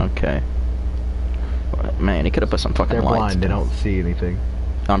 Okay. Man, he could have put some fucking They're lights. blind. They down. don't see anything.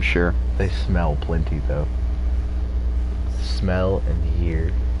 I'm sure. They smell plenty, though. Smell and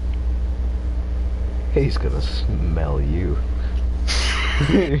hear. He's gonna smell you.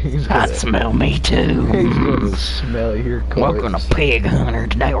 He's I gonna, smell me too. he's gonna smell your corpse. Welcome to Pig Hunter.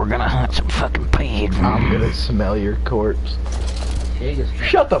 Today we're gonna hunt some fucking pigs. I'm gonna smell your corpse.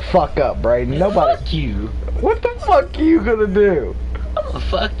 Shut the fuck up, Brayden. Nobody. Fuck you. What the fuck are you gonna do?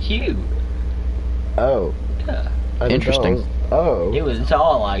 Fuck you. Oh. Yeah. I didn't Interesting. know. Oh. It's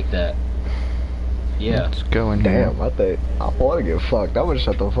all like that. Yeah. Let's go in here. Damn, I want to get fucked. I'm gonna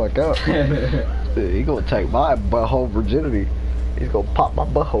shut the fuck up. Dude, he gonna take my butthole virginity. He's gonna pop my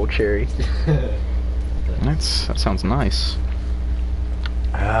butthole cherry. That sounds nice.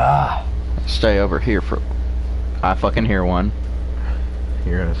 Ah. Stay over here for. I fucking hear one.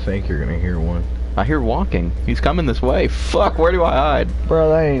 You're gonna think you're gonna hear one. I hear walking. He's coming this way. Fuck, where do I hide? Bro,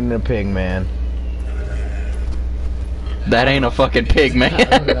 that ain't a pig, man. That ain't a fucking pig, man.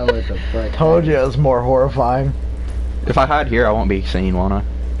 Told you it was more horrifying. If I hide here, I won't be seen, won't I?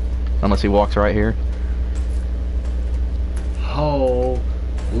 Unless he walks right here. Oh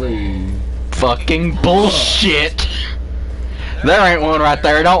Leave. Fucking bullshit. There ain't one right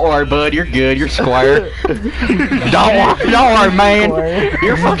there. Don't worry, bud. You're good. You're square. Don't worry, man.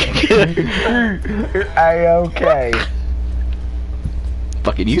 You're fucking good. A-okay.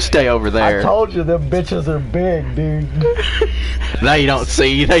 Fucking you stay over there. I told you them bitches are big, dude. They don't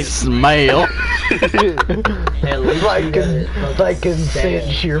see, they smell. They can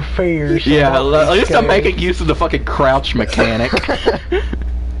sense your fears. Yeah, at least I'm making use of the fucking crouch mechanic.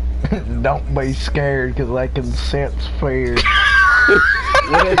 Don't be scared, because they can sense fear.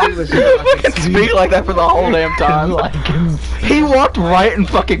 What if he was Fucking speak like that for the whole damn time. He walked right in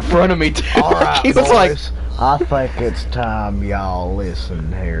fucking front of me too. Alright, He was like, I think it's time y'all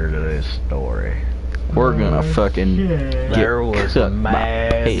listen here to this story. we're gonna fucking There was a cut my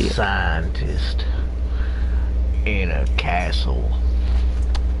mad head. scientist in a castle,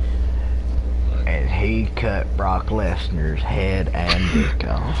 and he cut Brock Lesnar's head and dick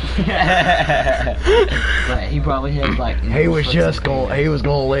off. Like, he probably has like. He was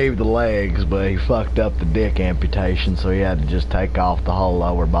gonna leave the legs, but he fucked up the dick amputation, so he had to just take off the whole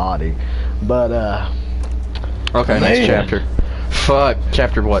lower body. But Okay, Man. next chapter. Fuck,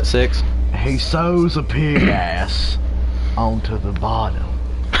 chapter what, 6? he sews a pig ass onto the bottom.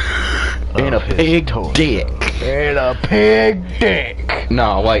 And a of his pig toy. dick. And a pig dick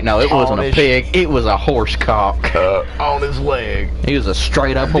No, wait, no, it wasn't a his- pig. It was a horse cock. on his leg. He was a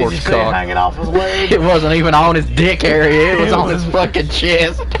straight up Did you horse see it cock. hanging off his leg? It wasn't even on his dick area. It was on his fucking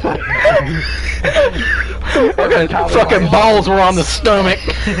chest. Fucking balls were on the stomach,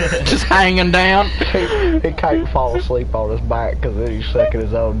 just hanging down. He can't fall asleep on his back because he's sucking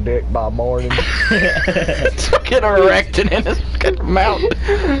his own dick by morning. Fucking erecting in his fucking mouth.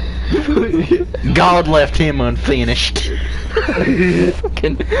 God left him unfinished.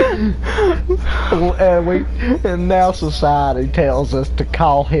 Fucking- And now society tells us to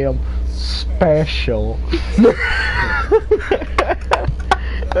call him special.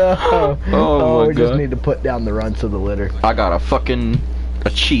 Oh my we just God. need to put down the runts of the litter. I got a fucking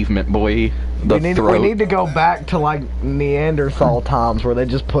achievement, boy. The We need throat. to go back to like Neanderthal times where they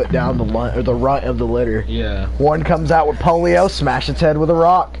just put down the runt of the litter. Yeah. One comes out with polio, smash its head with a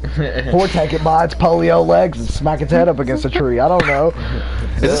rock, or take it by its polio legs and smack its head up against a tree. I don't know.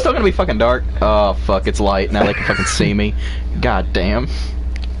 Is it still gonna be fucking dark? Oh fuck, it's light now. They can fucking see me. God damn.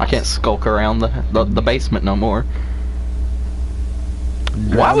 I can't skulk around the basement no more.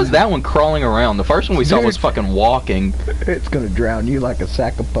 Why was that one crawling around? The first one we saw was fucking walking. It's gonna drown you like a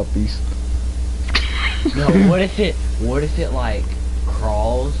sack of puppies. No, what if it like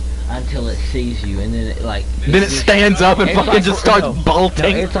crawls until it sees you and then it like. Then it stands up and it's fucking like- just starts no,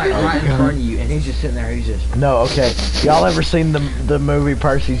 bolting. No, it's like right in front of you and he's just sitting there. He's just. No, okay. Y'all ever seen the movie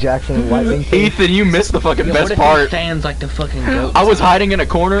Percy Jackson and Lightning Thief? Ethan, you missed the fucking Yo, best what if he part. stands like the fucking goat? I was hiding in a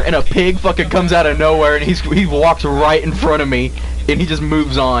corner and a pig fucking comes out of nowhere and he walks right in front of me and he just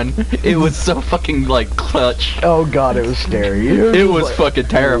moves on. It was so fucking like clutch. Oh god, it was scary. It was like, fucking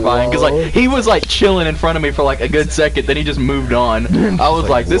terrifying because whoa. like he was like chilling in front of me for like a good second, then he just moved on. I was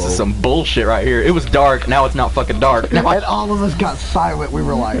like, this is some bullshit right here. It was dark, now it's not fucking dark. Now And all of us got silent. We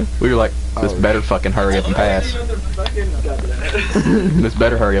were like, we were like, this better fucking hurry up and pass. This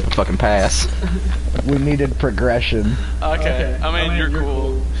better hurry up and fucking pass. we needed progression. Okay, I mean, you're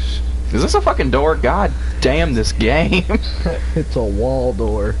cool. Is this a fucking door? God damn this game. It's a wall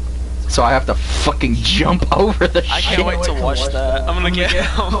door. So I have to fucking jump over the I shit. can't wait to watch that. I'm gonna get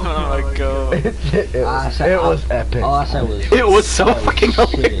home and I'm gonna go. It was epic. All I said was. It was so Oh, fucking shit.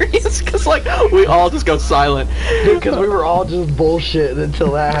 hilarious because like we all just go silent. Because we were all just bullshitting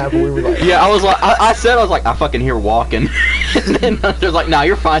until that happened. We were like, Yeah, I was like, I said, I was like, I fucking hear walking. And then there's like, nah,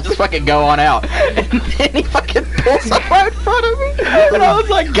 you're fine, just fucking go on out. And then he fucking pulls up right in front of me. And I was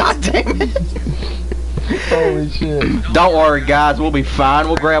like, God damn it. holy shit. Don't worry, guys, we'll be fine.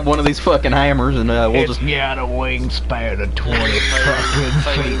 We'll grab one of these fucking hammers and we'll just. got a wingspan of 20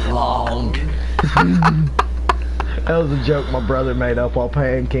 fucking feet long. That was a joke my brother made up while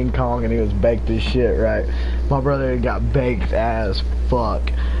playing King Kong, and he was baked as shit, right? My brother got baked as fuck.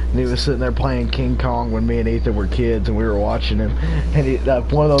 And he was sitting there playing King Kong when me and Ethan were kids, and we were watching him. And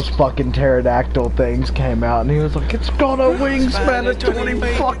one of those fucking pterodactyl things came out, and he was like, "It's got a wingspan of 20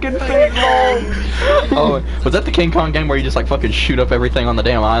 fucking feet long." Oh, was that the King Kong game where you just like fucking shoot up everything on the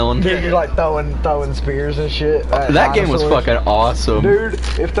damn island? Dude, you're like throwing spears and shit. That game was dinosaurs. fucking awesome. Dude,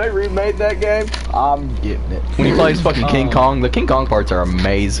 if they remade that game, I'm getting it. When he plays fucking King Kong, the King Kong parts are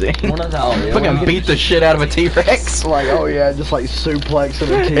amazing. One of the Fucking beat the shit out of a T-Rex. Like, oh yeah, just like suplexing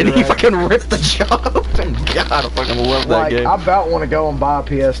a T-Rex. And he right. fucking ripped the jaw open. God, I fucking love that Like, game. I about want to go and buy a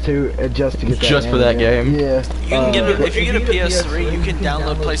PS2 just to get that Just for that game? Yeah. You can get if you get a PS3, you can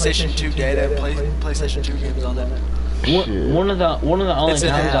download PlayStation 2 data and play PlayStation 2 games on it. One of the only It's an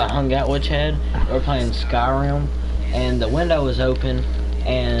times I app. hung out with Chad, we were playing Skyrim, and the window was open,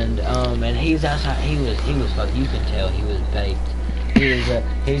 and he's outside. He was fucking. You could tell he was baked.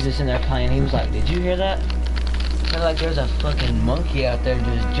 He was just in there playing. He was like, "Did you hear that?" I was like, "There's a fucking monkey out there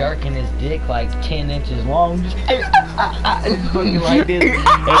just jerking his dick like 10 inches long, just fucking like this." And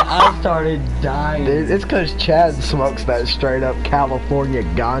I started dying. Dude, it's because Chad smokes that straight up California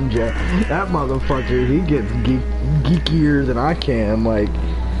ganja. That motherfucker, he gets geekier than I can. Like,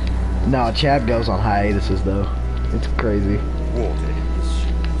 no, Chad goes on hiatuses though. It's crazy. Water in his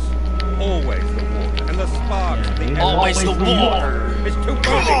shoes. Always the water. And the sparks. Always the water. It's too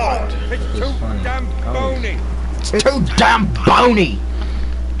God! bony. It's too damn bony. It's too damn bony!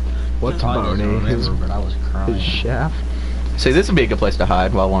 What's I bony? His but I was crying. shaft? See, this would be a good place to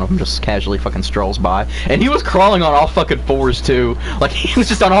hide while one of them just casually fucking strolls by. And he was crawling on all fucking fours, too. Like, he was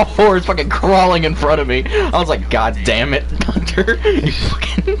just on all fours fucking crawling in front of me. I was like, God damn it, Cunter. You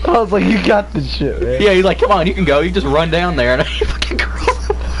fucking... I was like, you got this shit, man. Yeah, he's like, come on, you can go. You just run down there. And he fucking crawls.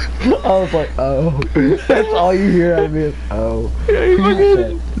 I was like, oh. That's all you hear out of me is, oh.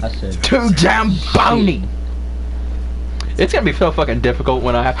 I said, Too damn bony. It's gonna be so fucking difficult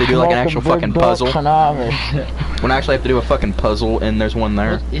when I have to do like an actual fucking puzzle. When I actually have to do a fucking puzzle and there's one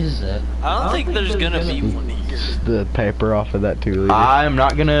there. what is that? I don't think there's gonna be one here. The paper off of that 2-liter. I'm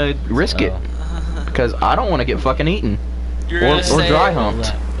not gonna risk it. Oh. Because I don't want to get fucking eaten. You're Or gonna stay dry at,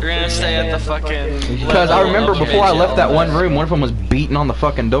 humped. You're gonna stay at the fucking. Because I remember level before I of left that one jail. room, one of them was beating on the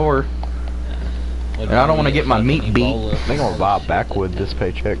fucking door. And I don't want to get my meat beat. I think I'm gonna buy a backwood this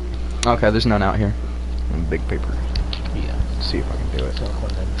paycheck. Okay, there's none out here. And big paper. Yeah. See if I can do it.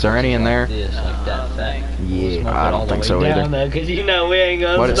 Is there any in there? This, like that thing. Yeah. I don't think so either. Because you know we ain't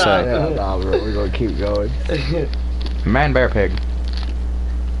gonna What'd it stop. say? Yeah, nah, bro, we're gonna keep going. Man, bear, pig.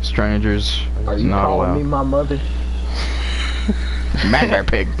 Strangers Are you not calling me allowed. my mother? Man, bear,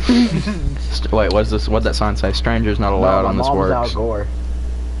 pig. Wait, what's this? What'd that sign say? Strangers not allowed No, on my this mom's works. Al Gore.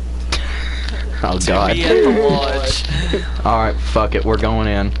 Oh god. Be at the lodge. Alright, fuck it, we're going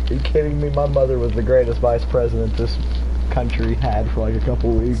in. Are you kidding me? My mother was the greatest vice president this country had for like a couple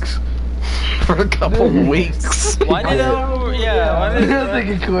weeks. For a couple weeks. Why did that? Yeah. Why did I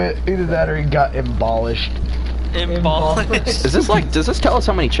think he quit. Either that or he got abolished. Abolished. Is this like, does this tell us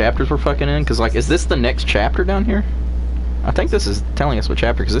how many chapters we're fucking in? Cause like, is this the next chapter down here? I think this is telling us what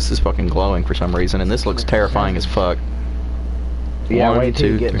chapter, cause this is fucking glowing for some reason, and this looks terrifying as fuck. Yeah, One, wait till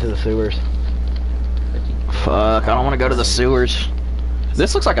you two, get three. into the sewers. Fuck, I don't want to go to the sewers.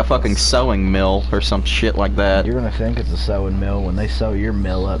 This looks like a fucking sewing mill or some shit like that. You're gonna think it's a sewing mill when they sew your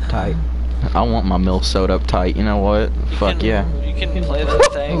mill up tight. I want my mill sewed up tight. You know what? Fuck yeah. You can play that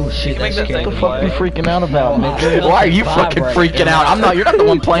thing. Oh, shit, You can make that that thing scared me. What the fuck you play. freaking out about, Nick? Why are you fucking freaking out? I'm not. You're not the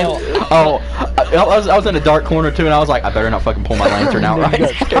one playing. Oh, I was in a dark corner too, and I was like, I better not fucking pull my lantern out right now.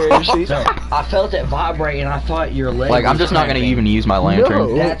 I felt it vibrate, and I thought your leg. Like, I'm was just not gonna cramping. even use my lantern.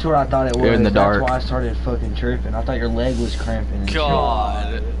 No. That's what I thought it was. In the dark. That's why I started fucking tripping. I thought your leg was cramping. And shit.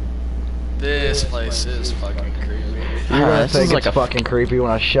 God, this place is fucking creepy. You're gonna This think is like it's a fucking creepy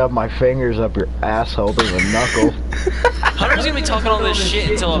when I shove my fingers up your asshole through the knuckle. Hunter's gonna be talking all this shit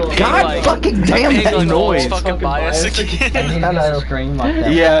until a pig God like, fucking damn pig, that like, noise. walks fucking by us And again. then I know. just scream like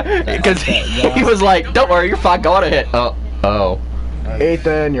that. Yeah, because he was like, "Don't worry, you're fine. Go on ahead." Oh.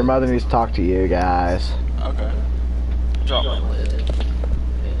 Ethan, your mother needs to talk to you guys. Okay. Drop my lid.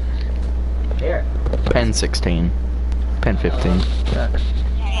 Here. Pen 16. Pen 15.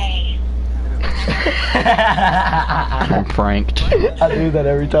 I'm pranked. I do that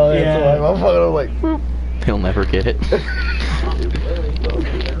every time. Yeah. So like, my phone, I'm like, boop. He'll never get it.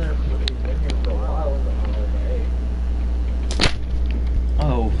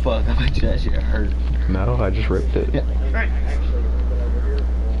 Oh fuck! I bet you that shit hurt. No, I just ripped it.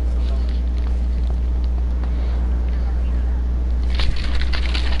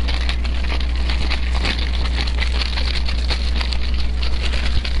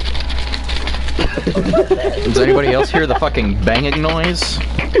 Does anybody else hear the fucking banging noise?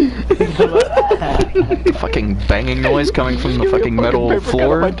 Fucking banging noise coming from the fucking metal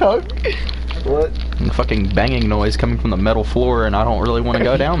floor. My tongue. What? And fucking banging noise coming from the metal floor, and I don't really want to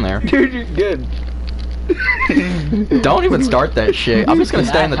go down there. Dude, you're good. Don't even start that shit. I'm just gonna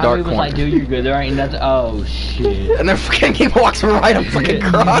stay in the dark was corner. like, dude, you're good. There ain't nothing. Oh shit. And then fucking he walks right up fucking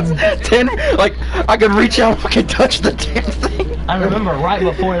across. Like, I could reach out and fucking touch the damn thing. I remember right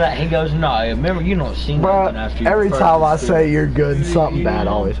before that he goes, "No, remember you don't see Bro, nothing after you." every first time I do say it." you're good, something bad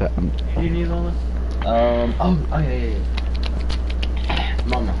always happens. You need all this? Oh yeah.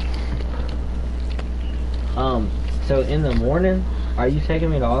 Mama. So in the morning, are you taking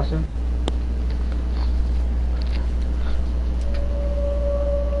me to Austin?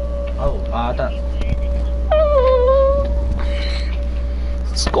 Oh, I thought.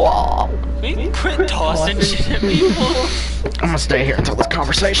 Squall. We need to quit tossing shit at people. I'm gonna stay here until this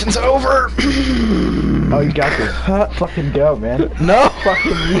conversation's over. Oh, you got this. Fucking go, man. No.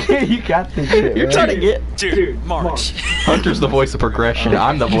 Fucking, you got this shit, You're man. trying to get. Dude, March. Hunter's the voice of progression.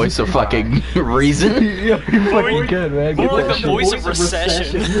 I'm the voice of fucking reason. You're fucking good, man. More Get like that the shit. voice of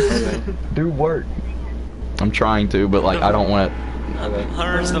recession. Do work. I'm trying to, but like I don't want.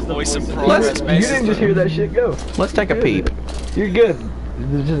 Hunter's the voice of You progress, didn't just hear that shit go. Let's take a peep. You're good. It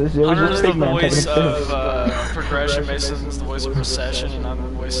was just Hunter's the big man voice taking a of piss. progression, Mason's the voice of recession, and I'm the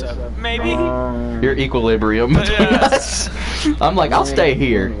voice of maybe. Your equilibrium between Yeah. us. I'm like, I'll stay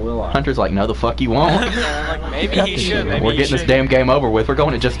here. Hunter's like, no, the fuck you won't. I'm like, maybe he should. Maybe We're he getting this should. damn game over with. We're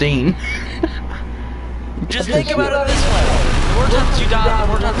going to Justine. Just think about it this way: the more times you die, the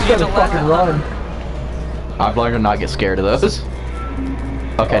more times you You get to better laugh fucking at run. Hunter. I've learned to not get scared of those.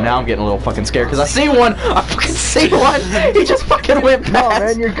 Okay, now I'm getting a little fucking scared because I see one. I fucking see one. He just fucking went No, past.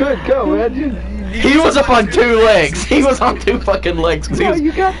 man, you're good. Go, man. He was up on 2 legs. He was on 2 fucking legs. 'Cause he No, was,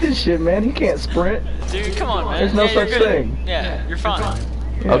 you got this shit, man. He can't sprint. Dude, come on, man. There's no Yeah, you're such good. thing. Yeah, you're fine.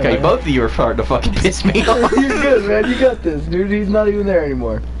 Yeah, okay, man. both of you are starting to fucking piss me off. You're good, man. You got this, dude. He's not even there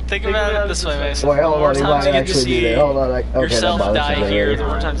anymore. Think about it this way, Mason. Wait, The hold more on. He times might you get to actually be see there. Hold on. Like, okay, yourself that bothers die me. here, the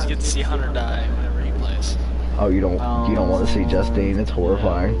more times you get to see Hunter die whenever he plays. Oh, you don't want to see Justine? It's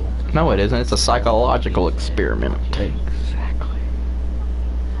horrifying. No, it isn't. It's a psychological experiment. Exactly.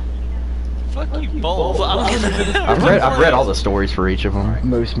 Fuck you both. I've read all the stories for each of them.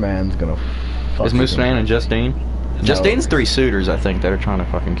 Moose Man's gonna. Is Moose Man and Justine? Justine's 3 suitors, I think, that are trying to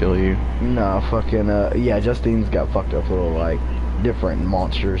fucking kill you. No, fucking. Yeah, Justine's got fucked up little like different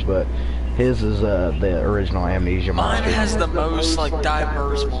monsters, but his is the original Amnesia Mine monster. has the most like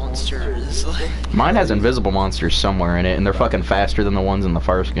diverse monsters. Mine has invisible monsters somewhere in it, and they're fucking faster than the ones in the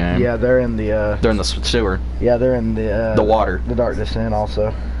first game. Yeah, they're in the. They're in the sewer. Yeah, they're in the. The water. The Dark Descent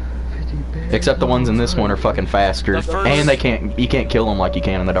also. Except the ones in this one are fucking faster, The first- and you can't kill them like you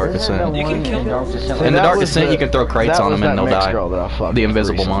can in the Dark Descent. You can kill them. In the Dark Descent, you can throw crates on them and they'll die. Girl that I fucked The with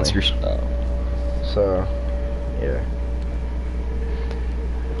invisible recently. monsters. So, yeah.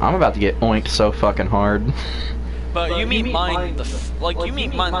 I'm about to get oinked so fucking hard. But you meet mine you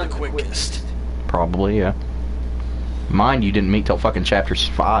meet mine the quickest. Probably, yeah. Mine you didn't meet till fucking chapter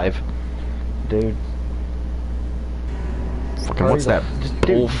 5. Dude. Fucking what's that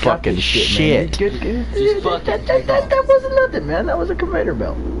bull fucking shit? That wasn't nothing, man. That was a conveyor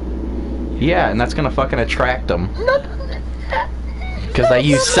belt. Yeah, and that's gonna fucking attract them. Because they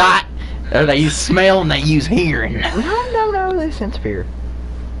use sight, or they use smell, and they use hearing. No, they sense fear.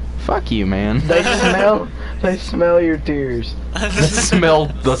 Fuck you, man. They smell your tears. They smell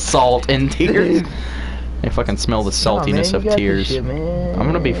the salt in tears. They fucking smell the saltiness man, you of got tears. this shit, man. I'm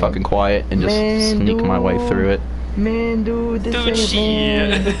gonna be fucking quiet and just sneak my way through it. Man, dude, this Dude,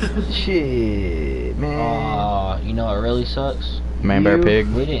 ain't man. Shit, man. You know what really sucks? Man, bear, pig.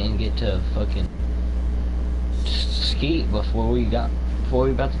 We didn't get to fucking skeet before we about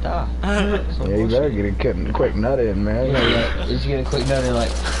to die. Yeah, you better get a quick nut in, man. Yeah, just get a quick nut in like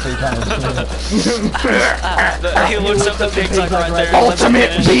 3 times. He looks up, the pig's like right there.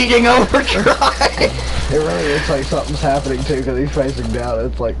 Ultimate beating overdrive. It really looks like something's happening too, because he's facing down.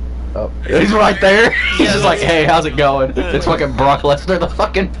 It's like, oh. He's right there. He's just like, hey, how's it going? It's fucking Brock Lesnar, the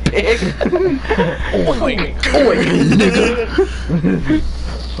fucking pig.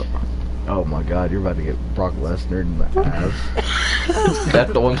 Oh my God, you're about to get Brock Lesnar in the ass.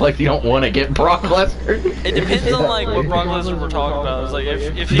 That's the one place you don't want to get Brock Lesnar. It depends on like what Brock Lesnar we're talking about. It's like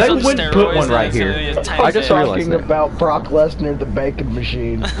if he's They on wouldn't steroids, put one then right it's gonna here. be a tank I just fit. realized Talking that. about Brock Lesnar, the bacon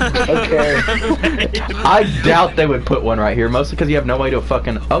machine. Okay. I doubt they would put one right here, mostly because you have no way to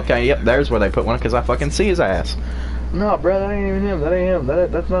fucking. Okay, yep, there's where they put one, because I fucking see his ass. No, bro, that ain't even him. That ain't him.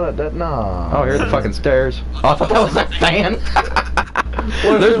 That's not a. Nah. Oh, here are the fucking stairs. Oh, I thought that was a fan.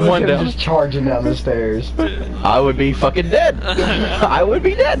 What if There's it was one him down. just charging down the stairs. I would be fucking dead. I would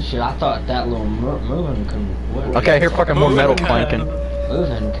be dead. Shit, I thought that little moving could. Okay, here fucking more metal clanking.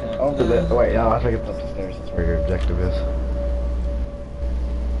 Moving could. Over the. Wait, no, I think it's up the stairs. That's where your objective is.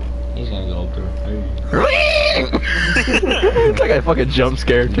 He's gonna go up there. It's like a fucking jump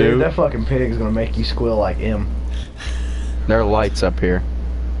scare Dude, too. that fucking pig's gonna make you squeal like him. There are lights up here.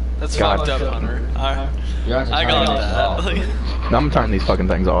 That's God. fucked up, Hunter. You're gonna have to I turn got this off. that. I'm gonna turn these fucking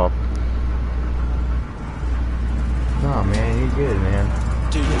things off. No, man, you're good, man.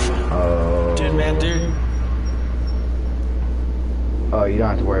 Dude, you're fine. Oh. Dude, man, dude. Oh, you don't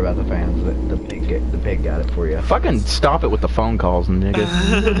have to worry about the fans. The pig got it for you. Fucking stop it with the phone calls,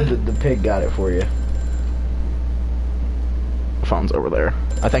 nigga. the pig got it for you. Phone's over there.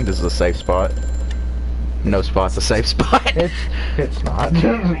 I think this is a safe spot. No spot's a safe spot. It's not.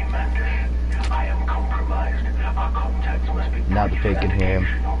 Now the pig can hear him.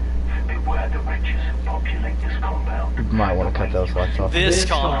 You might want to cut those lights off. This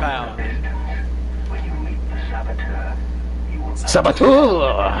compound.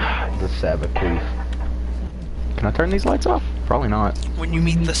 Saboteur! The Sabbath queef. Can I turn these lights off? Probably not. When you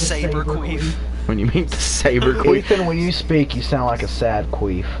meet the saber queef. When you meet the saber queef. Ethan, when you speak, you sound like a sad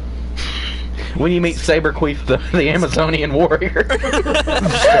queef. When you meet Saber Queef, the Amazonian warrior.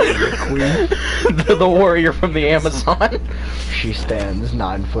 the warrior from the Amazon. She stands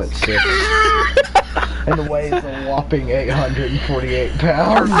 9'6" and weighs a whopping 848 Her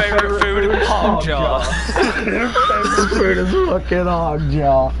pounds. favorite food is hog jaw. Her favorite food is fucking hog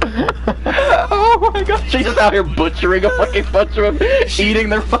jaw. Oh my god, she's just out here butchering a fucking bunch of them, eating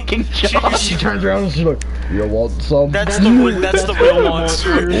their fucking jaw. She turns around and she's like, "You want some?" That's the real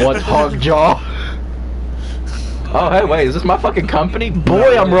monster. What's hog jaw? Oh, hey, wait, is this my fucking company?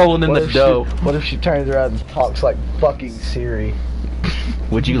 Boy, I'm rolling in the dough. What if she turns around and talks like fucking Siri?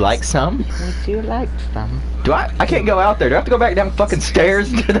 Would you like some? Would you like some? Do I can't go out there. Do I have to go back down fucking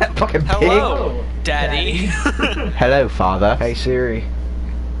stairs to that fucking pig? Hello, Daddy. Hello, father. Hey Siri.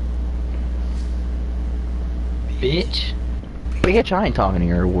 Bitch. Bitch, I ain't talking to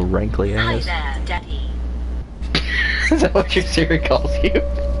your rankly Hi ass. there, Daddy. Is that what your Siri calls you?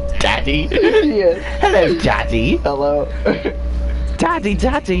 Daddy? Yes. Hello, Daddy. Hello. Daddy,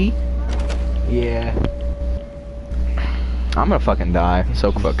 Daddy. Yeah. I'm gonna fucking die.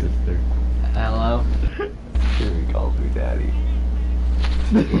 So fucking. Hello. Siri calls me daddy.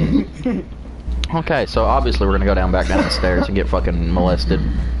 Okay, so obviously we're gonna go back down the stairs and get fucking molested.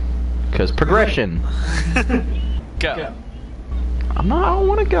 Cause progression. Go. I don't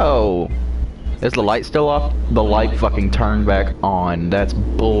wanna go. Is the light still off? The light fucking turned back on. That's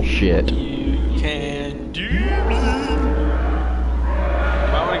bullshit. You can do it.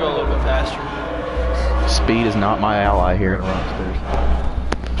 I want to go a little bit faster. Speed is not my ally here.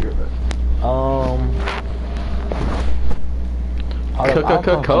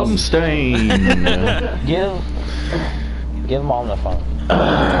 Cum stain. Give mom the phone.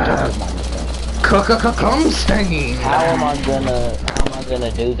 Cum stain. How am I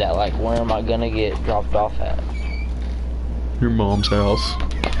gonna do that? Like, where am I gonna get dropped off at? Your mom's house.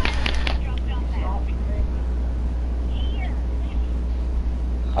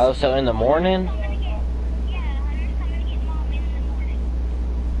 Oh, so in the morning?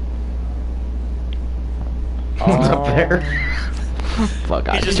 What's up there? Fuck,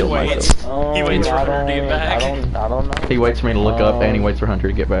 I He just killed waits. myself. He waits for I her to get don't- back. I don't know. He waits for me to look up and he waits for Hunter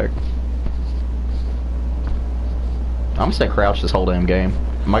to get back. I'm gonna stay crouched this whole damn game.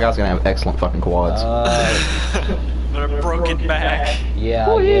 My guy's gonna have excellent fucking quads. But a broken back. Yeah,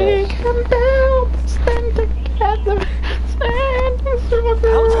 I guess.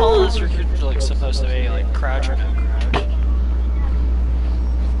 How tall is your kid like supposed to be? Like crouch or no crouch?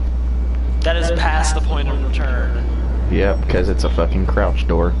 That is past the point of return. Yep, because it's a fucking crouch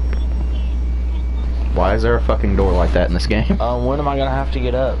door. Why is there a fucking door like that in this game? When am I gonna have to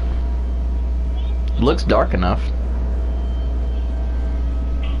get up? It looks dark enough.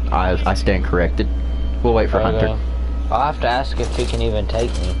 I stand corrected. We'll wait for Hunter. I'll have to ask if he can even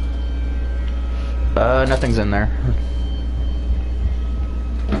take me. Nothing's in there.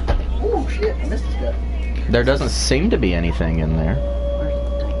 Oh shit, I missed this guy. There doesn't seem to be anything in there.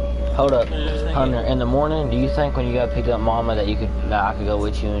 Hold up, Hunter. In the morning, do you think when you gotta pick up Mama that I could go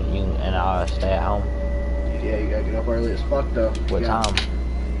with you and I'll stay at home? Yeah, you gotta get up early as fuck though. What time?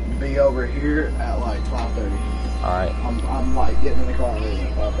 Be over here at like 5:30. All right. I'm like getting in the car and leaving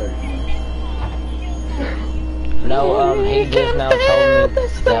at 5:30. No, he just now told me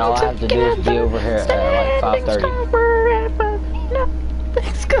that all I have to do is be over here at like 5:30.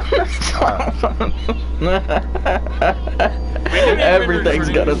 Everything's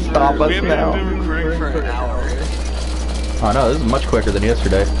gonna stop us now. We've been recruiting for an hour. I know, this is much quicker than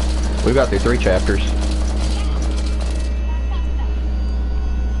yesterday. We got through 3 chapters.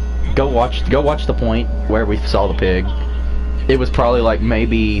 Go watch the point where we saw the pig. It was probably like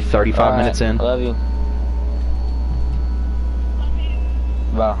maybe 35 minutes in. I love you.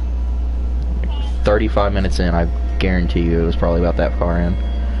 Bye. 35 minutes in, I guarantee you it was probably about that far in.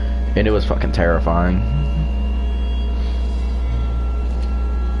 And it was fucking terrifying.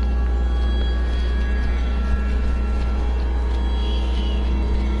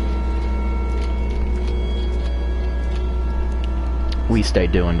 We stay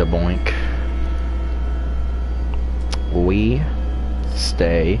doing the boink. We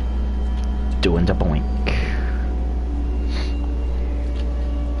stay doing the boink.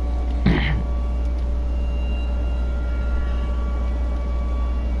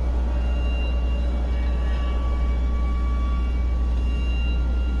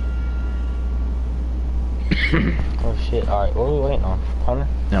 Oh shit, alright, what are we waiting on? Connor?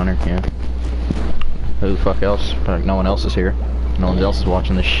 Down there, yeah. Who the fuck else? Like, no one else is here. No one else is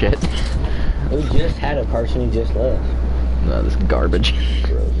watching this shit. We just had a person who just left. No, this garbage.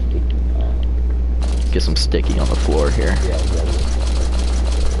 Gross, sticky. Get some sticky on the floor here. Yeah,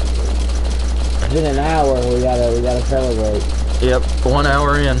 it's been an hour, we gotta celebrate. Yep, 1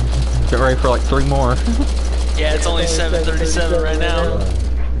 hour in. Get ready for like 3 more. Yeah, it's only 7:37 right now.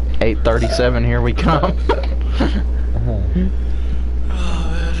 8:37, here we come. Oh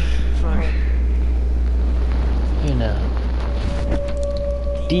man, fuck. You know.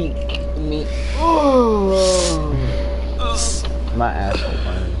 Deek me. Oh. My asshole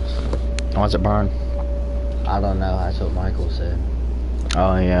burns. Why's it burn? I don't know, that's what Michael said.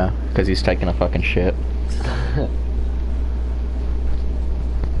 Oh yeah, because he's taking a fucking shit.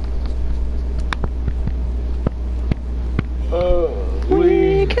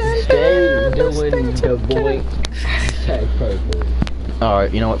 We can stay doing the boink.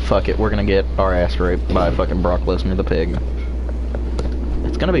 Alright, you know what? Fuck it. We're gonna get our ass raped by fucking Brock Lesnar the pig.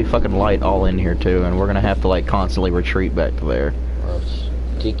 It's gonna be fucking light all in here too, and we're gonna have to like constantly retreat back to there.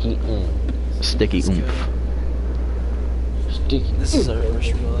 Sticky Sticky oomph. Sticky. This is our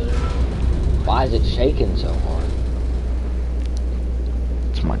first relative. Why is it shaking so hard?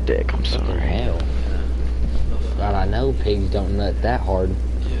 It's my dick, I'm Fucking sorry. hell. God, I know pigs don't nut that hard.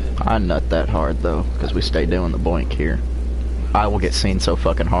 I nut that hard though, because we stay doing the boink here. I will get seen so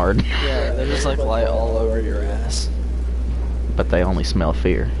fucking hard. Yeah, they're just like light all over your ass. But they only smell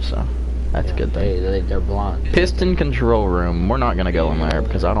fear, so that's a good thing. They're blind. Piston control room. We're not gonna go in there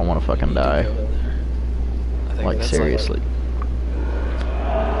because I don't want to fucking die. Like seriously.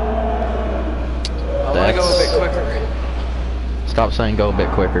 I wanna go a bit quicker. Stop saying go a bit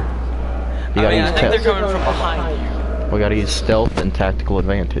quicker. You gotta I use think they're coming from behind you. We gotta use stealth and tactical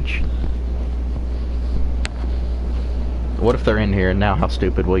advantage. What if they're in here? Now how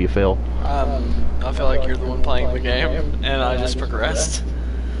stupid will you feel? I feel like you're the one playing the game, and I just progressed.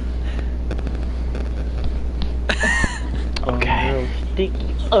 Okay.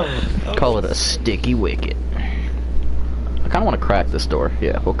 Call it a sticky wicket. I kinda wanna crack this door.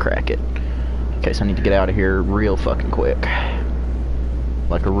 Yeah, we'll crack it. In case I need to get out of here real fucking quick.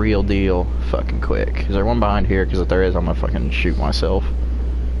 Like a real deal fucking quick. Is there one behind here? Because if there is, I'm gonna fucking shoot myself.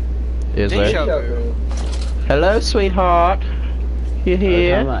 Is there? Hello, sweetheart. You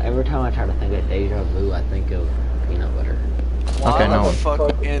here? Every time I try to think of deja vu, I think of peanut butter. Okay, no one.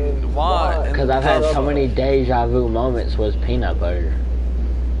 Fucking why? Because I've had so many deja vu moments with peanut butter.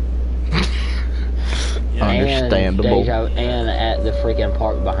 Understandable. And at the freaking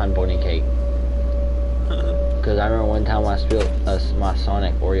park behind Bonnie Cake. Because I remember one time I spilled my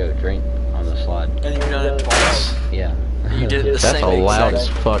Sonic Oreo drink on the slide. And you've done it twice. Yeah. You did the That's same a loud as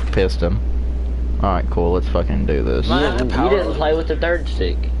exact. fuck piston. Alright, cool. Let's fucking do this. Mine- You didn't play with the third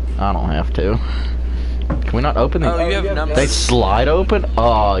stick. I don't have to. Can we not open these? Oh, you have numbers. They slide open?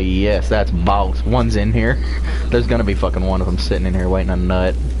 Oh, yes, that's boss. One's in here. There's gonna be fucking one of them sitting in here waiting to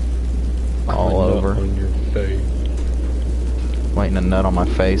nut. All over. Waiting to nut on my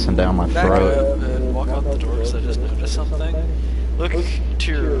face and down my Back throat. up and walk out the door because I just noticed something. Look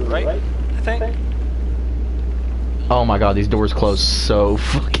to your right, I think. Oh my god, these doors close so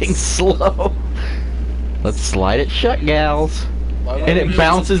fucking slow. Let's slide it shut, gals. And it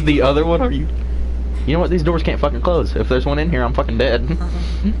bounces the other one. Are you? You know what? These doors can't fucking close. If there's one in here, I'm fucking dead.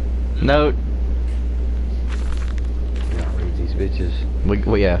 No. Read these bitches.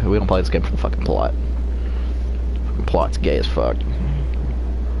 Yeah, we don't play this game for the fucking plot. Fucking plot's gay as fuck.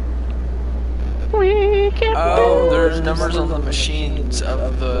 Oh, there's numbers on the machines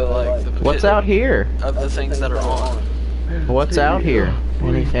of the What's out here? of the things that are on. What's out here?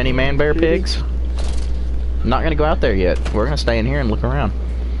 Any man bear pigs? Not gonna go out there yet. We're gonna stay in here and look around.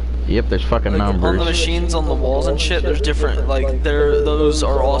 Yep, there's fucking Like, on the numbers. machines on the walls and shit, there's different those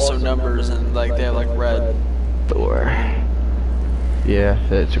are also numbers and like they have like red. Thor. Yeah,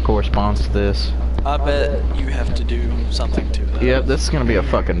 it corresponds to this. I bet you have to do something to that. Yep, this is gonna be a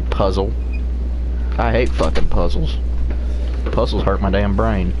fucking puzzle. I hate fucking puzzles. Puzzles hurt my damn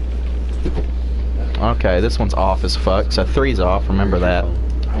brain. Okay, this one's off as fuck, so 3's off, remember that.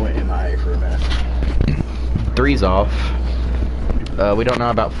 I went MIA for a minute. 3's off. We don't know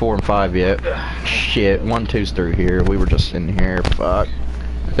about 4 and 5 yet. Shit, 1, 2's through here. We were just in here, fuck.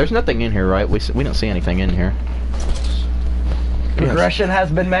 There's nothing in here, right? We don't see anything in here. Progression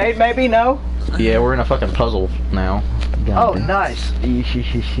has been made, maybe? No? Yeah, we're in a fucking puzzle now. Oh, nice. Is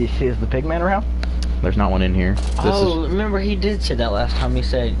the pigman around? There's not one in here. Oh, remember he did say that last time. He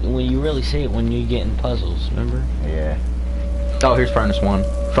said when you really see it when you get in puzzles. Remember? Yeah. Oh, here's furnace 1.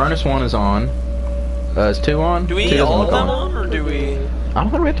 Furnace 1 is on. Is 2 on? Do we 2 need doesn't all look of them on, or do we? I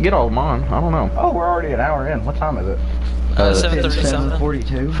don't think we have to get all of them on. I don't know. Oh, we're already an hour in. What time is it? 7:37.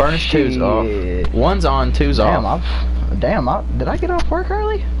 7:42. Furnace 2's off. 1's on, 2's off. Did I get off work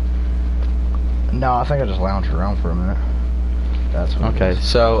early? No, I think I just lounged around for a minute. That's what Okay, it is.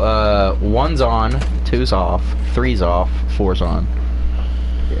 so 1's on, 2's off, 3's off, 4's on.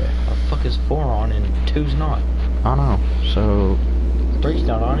 What the fuck is 4 on and 2's not? I don't know. So 3's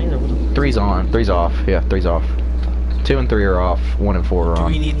not on either. 3's on, 3's off. Yeah, 3's off. 2 and 3 are off. 1 and 4 are Do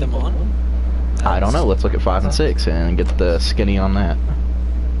on. we need them on? I don't know. Let's look at 5 and 6 and get the skinny on that.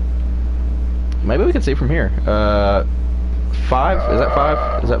 Maybe we can see from here. 5? Is that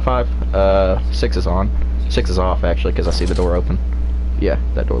 5? Is that 5? 6 is on. 6 is off, actually, because I see the door open. Yeah,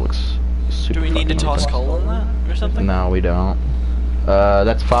 that door looks super Do we need to fucking toss open. coal on that or something? No, we don't.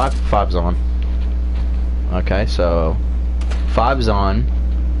 That's 5. 5's on. Okay, so 5's on.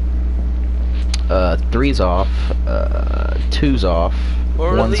 3's off. 2's off. What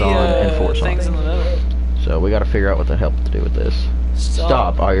are 1's the on and 4's things in on. the middle? So we got to figure out what the hell to do with this.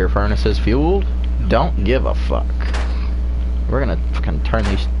 Stop. Are your furnaces fueled? Don't give a fuck. We're gonna fucking turn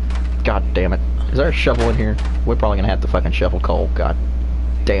these. God damn it. Is there a shovel in here? We're probably gonna have to fucking shovel coal. God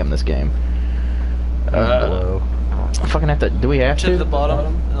damn this game. I fucking have to. Do we have To to? the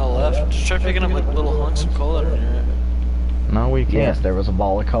bottom and the left. Just try picking up like little hunks of coal that are in here. No, we can't. Yes, there was a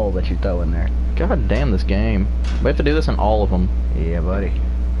ball of coal that you throw in there. God damn this game. We have to do this in all of them. Yeah, buddy.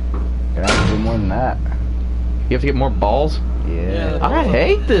 Gonna have to do more than that. You have to get more balls? Yeah. I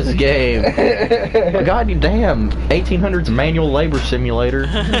hate this game. God damn. 1800s manual labor simulator.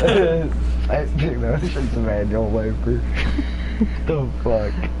 I think that was just a manual labor. The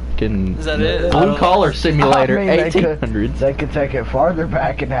fuck? Is that it? Blue collar simulator, I mean, 1800s. They could take it farther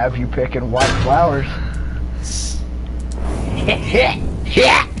back and have you picking white flowers.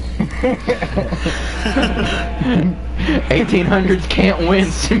 1800s can't win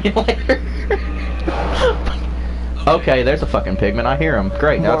simulator. Okay, there's a fucking pigment. I hear him.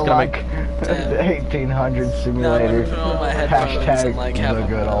 Great. Now it's gonna make. The 1800 simulator. put on my headphones Hashtag and, like, have the a-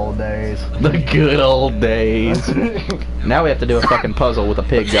 good old days. The good old days. Now we have to do a fucking puzzle with a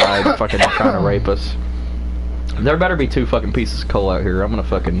pig guy fucking trying to rape us. There better be 2 fucking pieces of coal out here. I'm gonna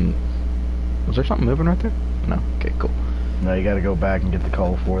fucking. Was there something moving right there? No. Okay, cool. No, you gotta go back and get the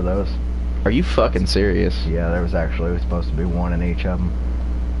coal for those. Are you fucking serious? Yeah, there was actually supposed to be 1 in each of them.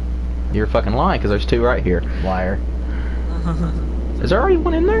 You're fucking lying because there's 2 right here. Liar. Is there already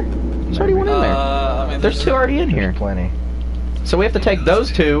 1 in there? There's already 1 in there. I mean, There's 2 already in here. Plenty. So we have to take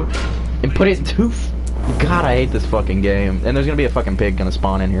those 2 and put it in 2. God, I hate this fucking game. And there's gonna be a fucking pig gonna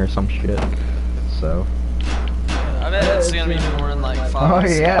spawn in here or some shit. So. I bet it's gonna be more in like 5. Oh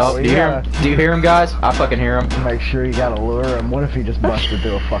yeah. Oh, do you hear him? Do you hear him, guys? I fucking hear him. Make sure you gotta lure him. What if he just busted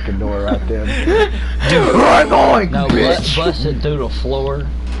through a fucking door right then? Dude, I'm going, No, bitch. busted through the floor.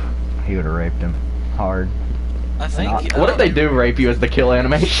 He would have raped him hard. I think. What if they do rape you as the kill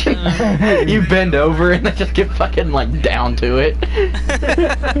animation? You bend over and they just get fucking like down to it.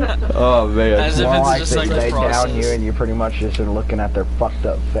 Oh man. As if More it's like just they, like the they down process. you and you pretty much just are looking at their fucked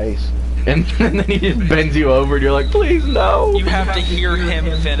up face. And then he just bends you over and you're like, please no. You have to hear him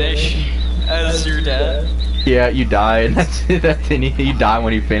finish as your dad. Yeah, you die and that's it. You die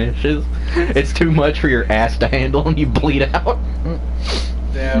when he finishes. It's too much for your ass to handle and you bleed out.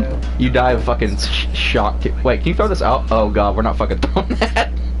 Damn. You die of fucking shock. Wait, can you throw this out? Oh god, we're not fucking throwing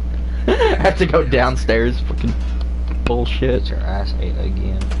that. I have to go downstairs. Fucking bullshit. Your ass ate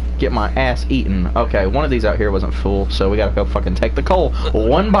again. Get my ass eaten. Okay, one of these out here wasn't full, so we gotta go fucking take the coal.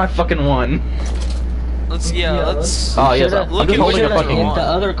 1 by fucking 1. Let's Oh yes, Should've- I'm look just at holding which a one fucking. you Hit want. the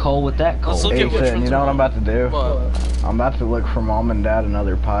other coal with that coal. Let's look at which Ethan, one's you know what I'm about to do? What? I'm about to look for mom and dad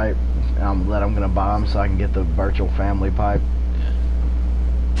another pipe. And I'm gonna buy them so I can get the virtual family pipe.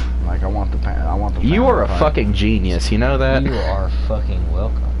 Like I want the You are a family pipe. fucking genius. You know that? You are fucking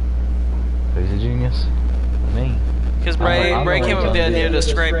welcome. Who's a genius? Me. Because Bray I'm came up with the gonna idea to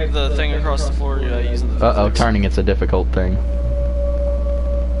scrape the thing across the floor using the. Uh oh, turning it's a difficult thing.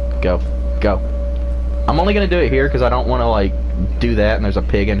 Go, go. I'm only gonna do it here because I don't want to like do that and there's a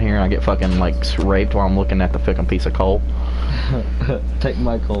pig in here and I get fucking like raped while I'm looking at the fucking piece of coal. Take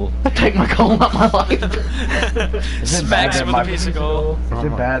my coal. Take my coal, not my life. Smacks him with a piece of coal. Is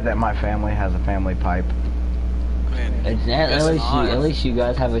it bad that my family has a family pipe? At least you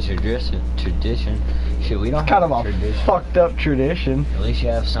guys have a tradition. Shit, we don't Kind have of a tradition. fucked up tradition. At least you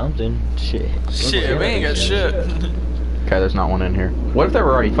have something. Shit. Shit, we ain't got shit. Okay, there's not one in here. What if there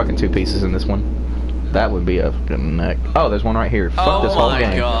were already fucking 2 pieces in this one? That would be a fucking neck. Oh, there's one right here. Fuck this whole game.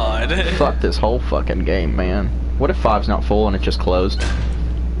 Oh my god. Fuck this whole fucking game, man. What if 5's not full and it's just closed?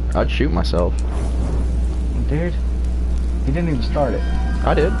 I'd shoot myself. Dude, you didn't even start it.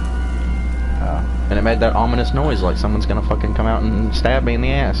 I did. Oh. And it made that ominous noise like someone's gonna fucking come out and stab me in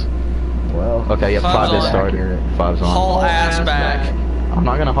the ass. Well. Okay, yeah, 5 is on. started. 5's on. Haul ass back. I'm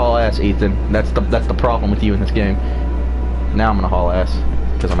not gonna haul ass, Ethan. That's the problem with you in this game. Now I'm gonna haul ass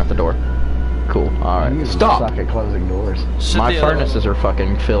because I'm at the door. Cool. All right. You Stop. suck at closing doors. Shut My the other furnaces are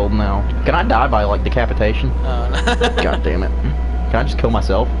fucking filled now. Can I die by like decapitation? one. God damn it. Can I just kill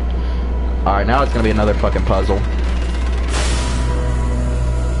myself? Alright, now it's gonna be another fucking puzzle.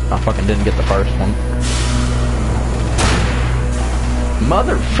 I fucking didn't get the first one.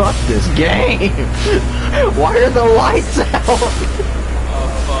 Motherfuck this game! Why are the lights out? Oh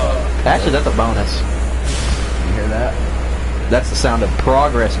fuck. Actually, that's a bonus. You hear that? That's the sound of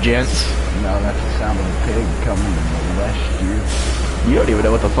progress, gents. No, that's the sound of a pig coming to molest you. You don't even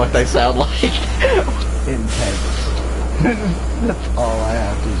know what the fuck they sound like. Intense. That's all I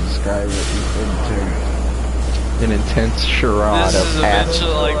have to describe it. Intense. An intense charade This is of ass.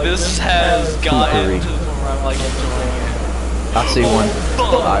 eventually, like, this has gotten Coopery. to the point where I'm, like, enjoying it. I see one.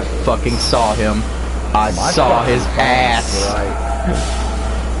 fuck. I fucking saw him. I saw his ass.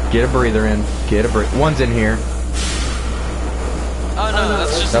 Right. Get a breather in. Get a breather. One's in here. Oh no,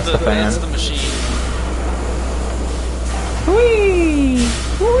 that's just That's the fan. That's the machine. Whee!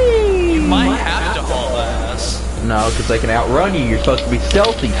 Whee! You might have to haul ass. No, because they can outrun you. You're supposed to be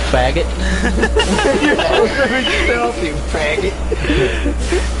stealthy, faggot. You're supposed to be stealthy,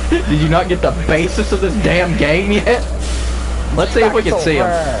 faggot. Did you not get the basis of this damn game yet? Let's see if we can see him.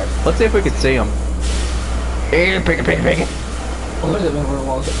 Let's see if we can see him. Here, pick it.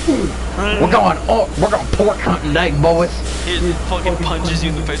 We're going pork hunting day, boys. He fucking punches you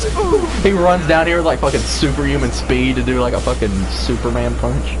in the face. He runs down here with like fucking superhuman speed to do like a fucking Superman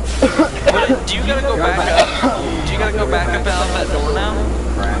punch. Do you gotta go back up? Do you gotta go back up out that door now?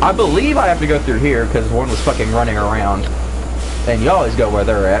 I believe I have to go through here because one was fucking running around. And you always go where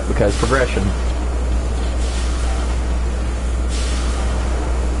they're at because progression.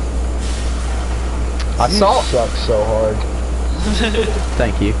 I saw. Suck so hard.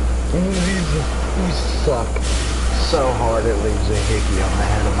 Thank you. You suck so hard it leaves a hickey on the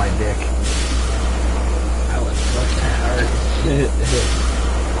head of my dick. That was fucking hurt.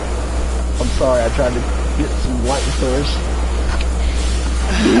 I'm sorry, I tried to get some white source.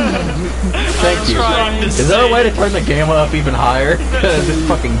 Thank you. Is there a way to turn the gamma up even higher? Because it's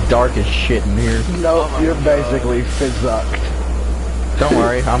fucking dark as shit in here. Nope, you're basically fizzucked. Don't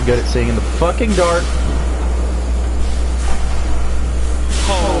worry, I'm good at seeing in the fucking dark.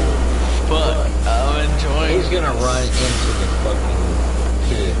 Oh fuck! I'm enjoying. He's gonna run into the fucking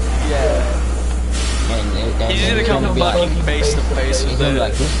pit. Yeah. And He's gonna it's come be like, fucking face to face he's with gonna be it.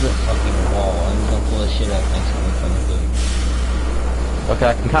 like, this is a fucking wall. And he's gonna pull this shit up next to the fucking thing. Okay,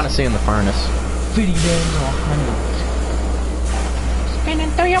 I can kind of see in the furnace. Video games all hundreds.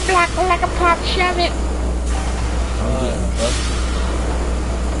 Spinning through your block like a pop, shove it. I'm getting fucked.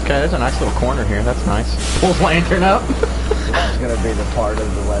 Okay, there's a nice little corner here. That's nice. Pulls lantern up. That's gonna be the part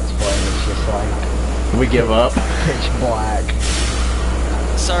of the Let's Play that's just like We give up. pitch black.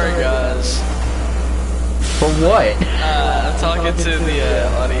 Sorry guys. For what? I'm talking to the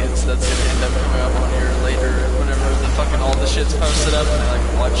audience that's gonna end up coming up on here later whenever the fucking all the shit's posted up and they like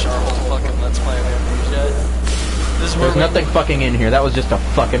watch our whole fucking Let's Play of Amnesia. This is where There's nothing fucking in here. That was just a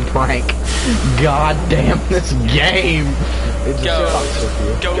fucking prank. God damn this game. It just Go. fucks with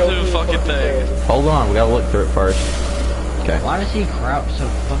you. Go through the fucking thing. Hold on, we gotta look through it first. Okay. Why does he crouch so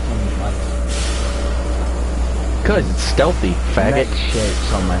fucking like? Cause it's stealthy, faggot. Neck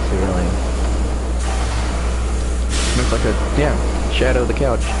shapes on my ceiling. Looks like a, yeah, shadow of the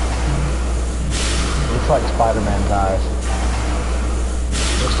couch. Looks like Spider-Man's eyes.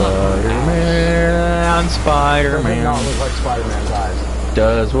 Spider-Man, Does it not Spider-Man look like Spider-Man's eyes?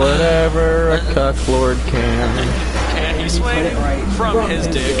 does whatever a cucklord can. Can he swing from his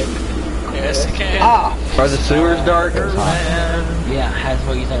dick? Yes, he can. Ah! Are the sewers dark? Man. Yeah, that's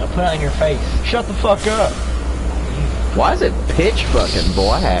what you think. Put it on your face. Shut the fuck up. Why is it pitch fucking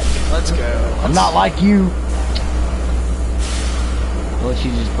black? Let's go. I'm not like you. Well,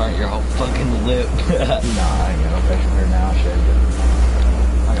 you just burnt your whole fucking lip. Nah, I ain't got no facial hair now. Shit.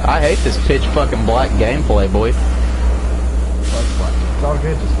 I hate this pitch fucking black gameplay, boy. It's all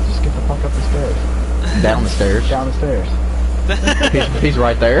good. Just get the fuck up the stairs. Down the stairs. Down the stairs. He's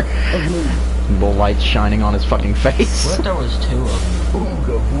right there. Bull lights shining on his fucking face. What if there was two of them?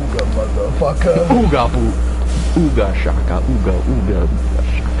 Ooga booga motherfucker. Ooga boo. Ooga shaka. Ooga ooga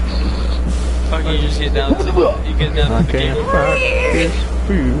shaka. Fuck, you just get down to you get down I to the can't beginning. fight this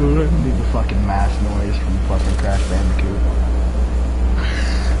feeling. Need the fucking mass noise from fucking Crash Bandicoot.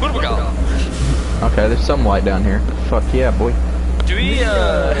 What do we got? Okay, there's some light down here. Fuck yeah, boy. Do we,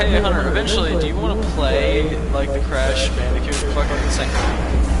 hey Hunter, eventually, do you want to play, like, the Crash Bandicoot fucking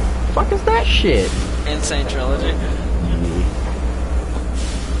Fuck is that shit? Insane Trilogy?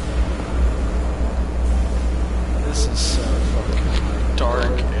 This is so fucking dark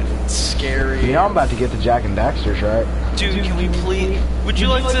and scary. You know I'm about to get to Jack and Daxter's, right? Dude, can we please, would you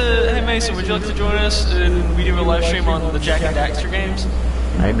like to, hey Mason, would you like to join us and we do a live stream on the Jack and Daxter games?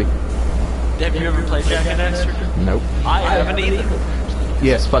 Maybe. Have you ever played Jack and Daxter? Nope. I haven't either.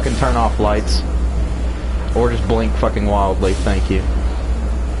 Yes, fucking turn off lights. Or just blink fucking wildly, thank you.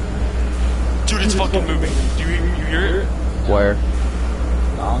 Dude, it's fucking moving. Do you hear it? Where? I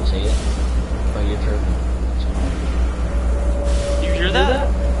don't see it. But you're tripping. You hear that?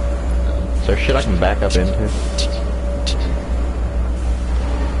 Is there shit I can back up into?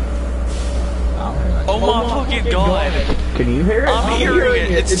 Oh my fucking god. Can you hear it? I'm hearing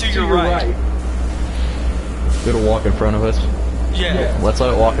it. It's to your right. It'll walk in front of us. Yeah. Let's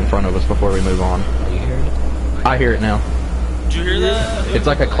let it walk in front of us before we move on. You hear it? I hear it now. Did you hear that? It's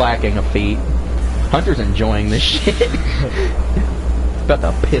like a clacking of feet. Hunter's enjoying this shit. About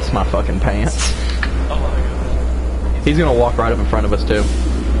to piss my fucking pants. Oh my god. He's gonna walk right up in front of us too.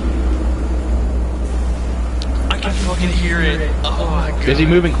 I can fucking hear it. Oh my god. Is he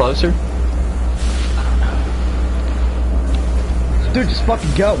moving closer? Dude, just fucking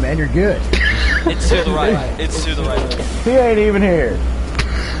go, man. You're good. It's to the right. It's to the right. He ain't even here.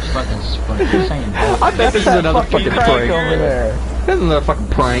 Fucking sprint. This ain't bad. I bet this is another fucking crank prank. over there. This is another fucking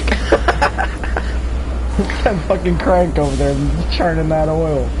prank. That fucking crank over there churning that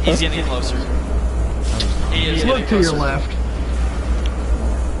oil. He's getting closer. He is Look getting to your closer. left.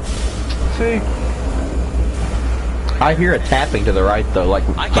 See? I hear a tapping to the right though, like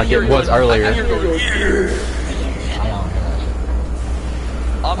hear it was I earlier. can hear it going, I don't hear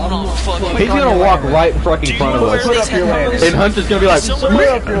I'm not fucking. He's gonna walk right in fucking Do you front of wear us. Put these up your headphones? And Hunter's gonna be like, Put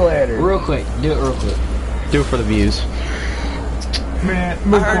up your ladder. it. Real quick. Do it real quick. do it for the views. Man,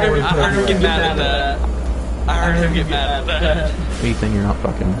 I heard him get mad at that. I heard him get mad at that. Ethan, you're not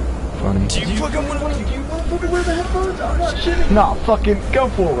fucking funny. Do you fucking want to wear the headphones? I'm not shitting. Nah, fucking go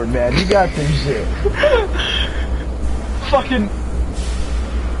forward, man. You got this shit. Fucking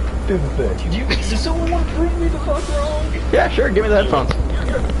do the thing. Does someone want to prove me the fuck wrong? Yeah, sure, give me the headphones.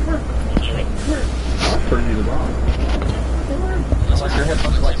 I'll prove you the wrong. Unless your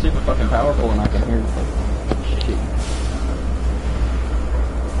headphones are like super fucking powerful and I can hear shit.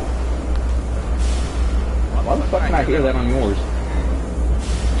 Why the fuck can I hear that on yours?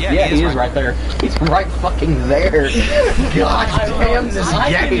 Yeah, he is right there. He's right fucking there. God damn this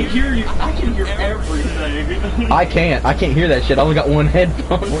game. hear you. I can hear everything. I can't hear that shit. I only got one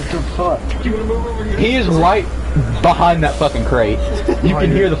headphone. What the fuck? Do you want to move over here? He is right behind that fucking crate. You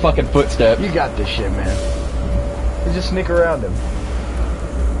can hear the fucking footsteps. You got this shit, man. You just sneak around him.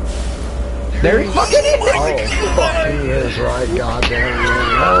 There he fucking is. Oh, fuck, he is right.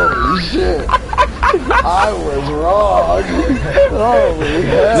 Goddamn. Holy shit. I was wrong. Holy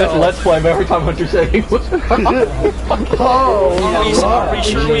hell. This Let's Play, every time Hunter said he was wrong. Are we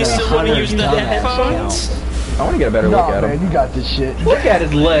sure we still want to use the headphones? I want to get a better look Nah, at man, him. you got this shit. Look at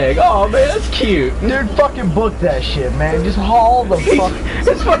his leg. Oh man, that's cute. Dude, fucking book that shit, man. Just haul the fuck.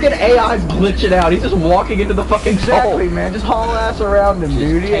 His fucking AI's glitching out. He's just walking into the fucking Exactly, hole. man. Just haul ass around him,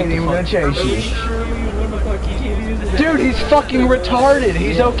 dude. He ain't even gonna chase you. Dude, he's fucking retarded.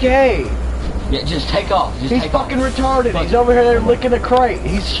 He's okay. Yeah, just take off. Just He's take fucking off. retarded. He's over here licking a crate.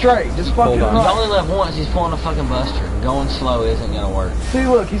 He's straight. Just fucking Hold on. He's run. only left once. He's pulling a fucking buster. Going slow isn't gonna work. See,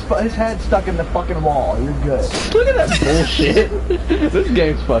 look, his head's stuck in the fucking wall. You're good. Look at that bullshit. This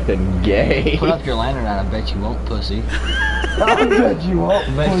game's fucking gay. Put up your lantern out. I bet you won't, pussy. I bet you won't,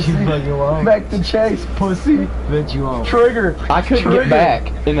 Bet you pussy. fucking won't. Back to chase, pussy. Bet you won't. Trigger. I couldn't Trigger. get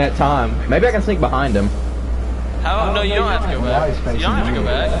back in that time. Maybe I can sneak behind him. How? No, you don't have to go Now he's back. facing You don't have to go you.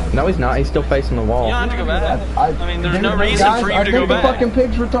 back. No, he's not. He's still facing the wall. You don't have to go back. I mean, there's no Dude, reason guys, for you I to think go back. the fucking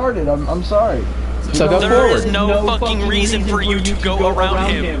pig's retarded. I'm sorry. So go There forward. is no fucking reason for you to go around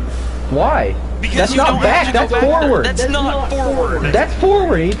him. Why? Because That's you not don't back, have to that's go back. forward. That's not forward. That's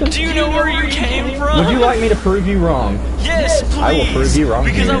forward, Ethan. Do you know where you came from? Would you like me to prove you wrong? Yes, please. I will prove you wrong.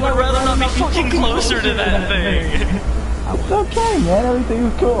 Because I would rather not be fucking closer to that thing. It's okay, man. Everything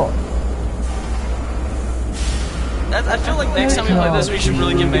was cool. I feel like next time we play this, we should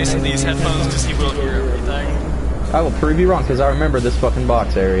really give Mason these headphones because he will hear everything. I will prove you wrong because I remember this fucking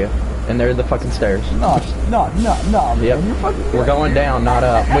box area. And there's the fucking stairs. No, man. Yep. You're fucking We're going down, not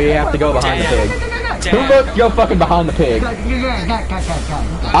up. We have to go behind the pig. Who Damn. votes to go fucking behind the pig?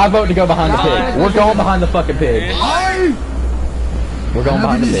 I vote to go behind the pig. We're going behind the fucking pig. We're going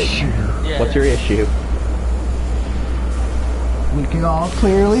behind the pig. Yeah. What's your issue? We can all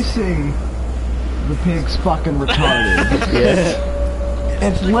clearly see the pig's fucking retarded. Yes.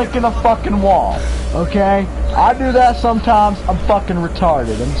 It's licking a fucking wall, okay? I do that sometimes, I'm fucking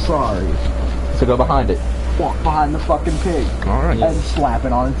retarded, I'm sorry. So go behind it. Walk behind the fucking pig. Alright. And slap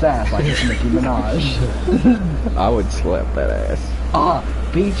it on its ass like it's Nicki Minaj. I would slap that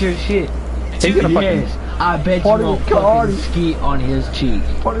ass. Beat your shit. He's gonna fucking... Yes, I bet you Party won't with fucking Cardi. ski on his cheek.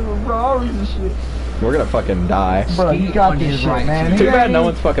 Party with Rari's and shit. We're gonna fucking die. Bro, you Ski got on this his shit, right man. cheek. He Too bad ain't no even-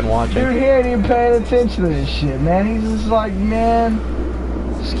 one's fucking watching. Dude, he ain't even paying attention to this shit, man. He's just like, man.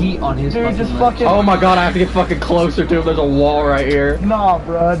 Ski on his Dude, fucking just left fucking. Oh my god, I have to get fucking closer to him. There's a wall right here. Nah,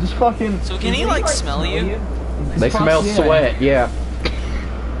 bro, just fucking. So can he like smell you? They smell Yeah. sweat, yeah.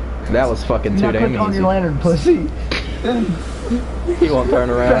 That was fucking too Not damn click on your easy. lantern, pussy. He won't turn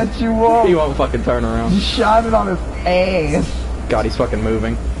around. Bet you won't. He won't fucking turn around. Just shine it on his ass. God, he's fucking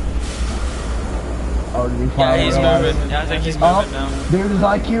moving. Oh, did he Yeah, finally he's realize? moving. Yeah, I think he's Oh, moving now. dude, his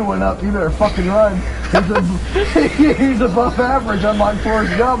IQ went up. You better fucking run. He's above average, unlike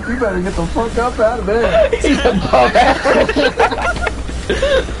Forrest Gump. You better get the fuck up out of there. He's above average.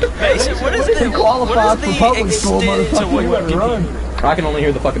 Mason, what is He the qualified for public school, extent to motherfucker. what You you better run. I can only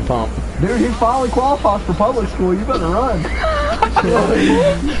hear the fucking pump. Dude, he finally qualified for public school. You better run.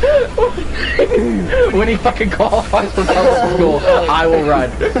 When he fucking qualifies for public school, I will run.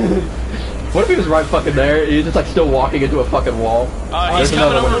 What if he was right fucking there? He's just like still walking into a fucking wall. He's There's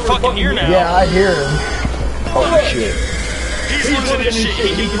coming another over one. fucking here now. Yeah, I hear him. Oh shit. He's losing his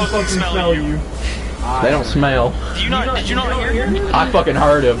shit. He can fucking smell you. They don't smell. Did you not hear him? I fucking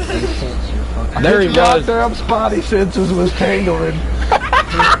heard him. There he Out was. there, I'm spotty senses was tingling.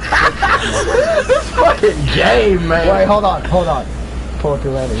 This fucking game, man. Wait, hold on. Pull up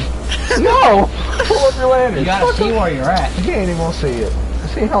your lantern. No. Pull up your lantern. You gotta see where you're at. You can't even want to see it.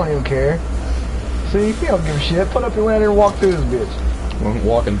 See, I don't even care. See, he don't give a shit. Put up your lantern and walk through this bitch. I'm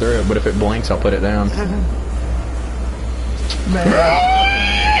walking through it, but if it blinks, I'll put it down.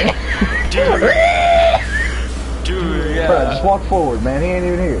 Man. Dude, yeah. Bro, just walk forward, man. He ain't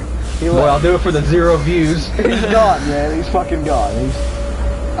even here. He Boy, left. I'll do it for the 0 views. He's gone, man. He's fucking gone.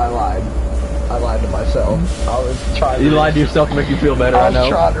 I lied. I lied to myself. I was trying. You lied to yourself to make you feel better, I I was know.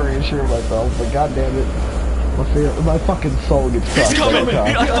 trying to reassure myself, but goddamn it, my fucking soul gets He's crushed coming. every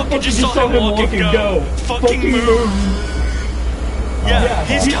time. I fucking just saw him walk and go. Fucking move. Yeah,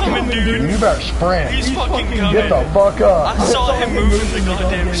 he's coming, dude. You better sprint. He's fucking Get coming. the fuck up. I saw him move in the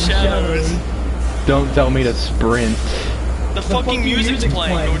goddamn shadows. Don't tell me to sprint. The fucking music's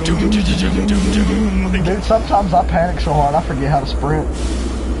playing. Doom, doom, doom, doom, doom, doom. Like, Dude, sometimes I panic so hard I forget how to sprint.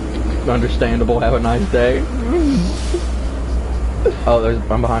 Understandable. Have a nice day. Oh,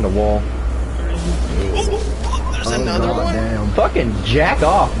 I'm behind a wall. there's another one. Damn. Fucking jack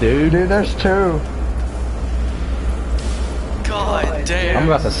off, dude. Dude, there's two. God damn. I'm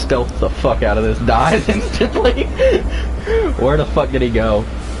about to stealth the fuck out of this. Dies instantly. Where the fuck did he go?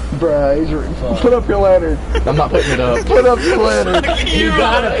 Bruh, put up your lantern. I'm not putting it up. Put up your lantern. Fuck you.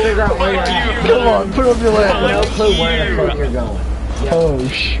 gotta figure out where you're at. Come on, put up your lantern. No clue where the fuck you're going. Oh, He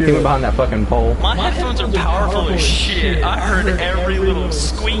went shit. behind that fucking pole. My headphones are powerful as shit. I heard every little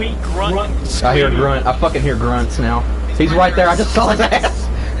squeak, grunt, I hear a squeak. grunt. I fucking hear grunts now. He's right there. I just saw his ass.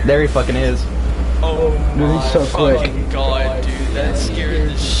 There he fucking is. Oh Dude, my he's so quick. fucking god, dude. That scared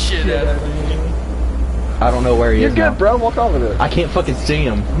the shit out of me. I don't know where he You're is good, now. bro. Walk over there. I can't fucking see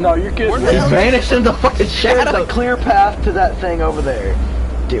him. No, you're good. Where He's the- vanished in the fucking There's shadow. a clear path to that thing over there.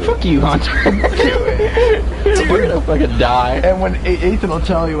 Do it. Fuck you, Hunter. We're gonna fucking die. And when Ethan will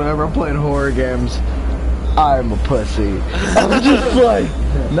tell you whenever I'm playing horror games, I'm a pussy. I'm just like,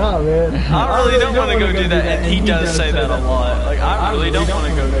 nah, man. I really don't want to go do that, and he does say that a lot. Like, I really don't want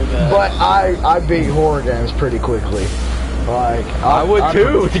to go do that. But I beat horror games pretty quickly. Like I would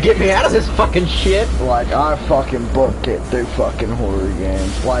too, to get me out of this fucking shit. Like I fucking book it through fucking horror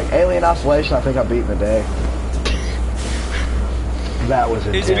games. Like Alien Isolation, I think I beat in a day. That was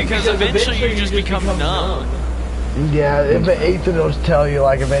It's intense. because eventually you just become numb. Yeah, if Ethan will just tell you,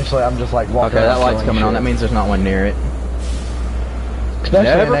 like, eventually I'm just like walking Okay, that around light's killing coming on. shit. That means there's not one near it. Especially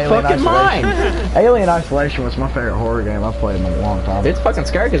Never in Alien fucking mind. Isolation. Alien Isolation was my favorite horror game. I've played in a long time. It's fucking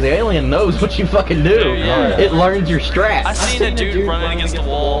scary because the alien knows what you fucking do. Yeah. It learns your strats. I seen a dude running against the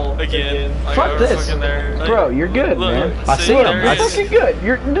wall again. Like, Fuck I was this. fucking there. Like, Bro, you're good, look, man. I see, see him. there I it is. Fucking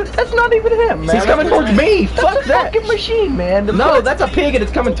good. That's not even him, man. He's coming towards me. Fuck that. Fucking machine, man. No, that's a pig and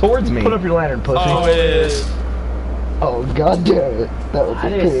it's coming towards me. Put up your lantern, pussy. Oh, it is. Oh, god damn it. That was a I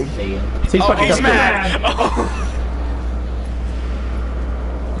didn't pig. see him. He's Oh, fucking he's coming. mad. Oh.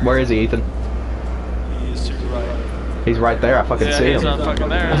 Where is he, Ethan? He is to the right. He's right there. I fucking Yeah, see he's him. not fucking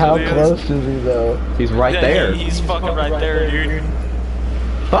there. How That's what he close is he, though? He's right Yeah, there. He's fucking right there, dude.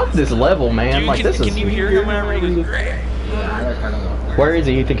 Fuck this level, man. Dude, Like, this can is... you hear him whenever he goes? Where is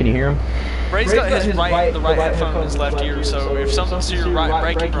he, Ethan? Can you hear him? Ray's got his right, the right headphone in his left ear, so if something's to your right,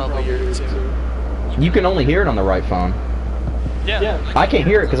 Ray can probably hear it too. You can only hear it on the right phone. Yeah. I can't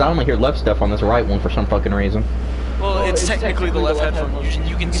hear it because I only hear left stuff on this right one for some fucking reason. Well, it's technically the left headphone.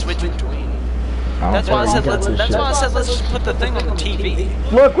 You can switch between. I That's don't why I think said let's. That's why I said let's just put the thing on the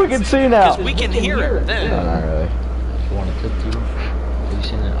TV Look, we can see now. because we can hear it No, then. not really. You want to click through? Have you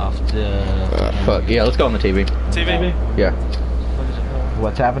seen it off the... Fuck. Yeah, let's go on the TV. TV. Yeah.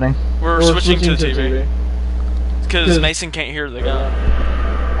 What's happening? We're switching to the TV because Mason can't hear the gun.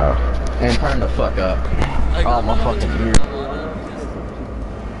 Oh. And turn the fuck up. Oh, my fucking ear.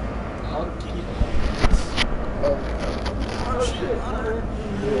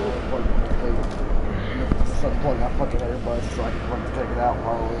 Plug my fucking earbuds so I can fucking take it out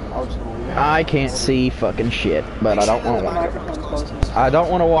while I was gonna leave. I can't see fucking shit, but I don't want to. I don't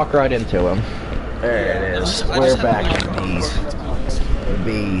want to walk right into him. There it is. We're back to these.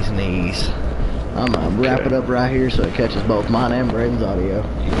 Bees knees. I'm gonna wrap it up right here so it catches both mine and Braden's audio.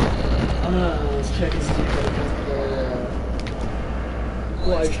 Let's check and see if it comes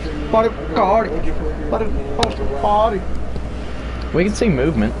live stream. Party. We can see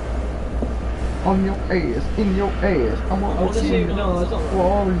movement. On your ass, in your ass. I'm I on want to see. No, that's not.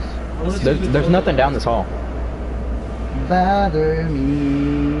 walls. There's nothing down this hall. Bother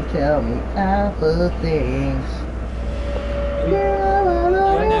me, tell me awful things.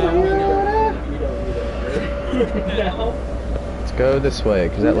 Let's go this way,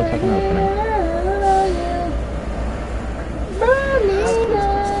 because that looks like an opening.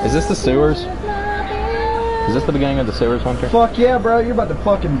 Is this the sewers? Is this the beginning of the sewers, Hunter? Fuck yeah, bro, you're about to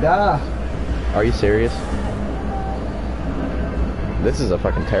fucking die. Are you serious? This is a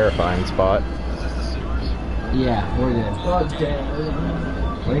fucking terrifying spot. Yeah, we're good. God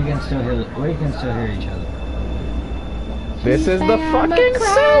damn. We can still hear each other. This is the fucking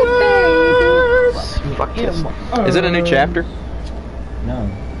sewers! Fuck this. Is it a new chapter? No.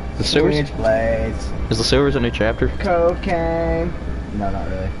 The sewers? Switchblades, Is the sewers a new chapter? cocaine. No, not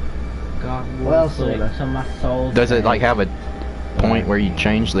really. God, Well, sorta. sorta. So my soul. Does it like have a point where you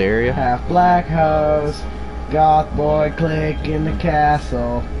change the area? Half black hose, goth boy click in the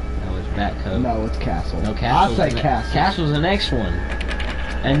castle. No, it's Batco. No, it's castle. No, Castle's I'll say the castle. Castle's the next one.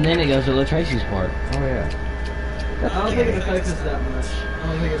 And then it goes to Lil Tracy's part. Oh yeah. I don't think it affects us that much. I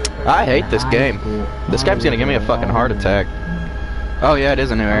don't think it affects I hate this game. This game's gonna give me a fucking heart attack. Oh yeah, it is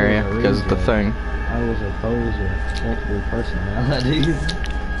a new area because of the thing. I was a poser, multiple personalities.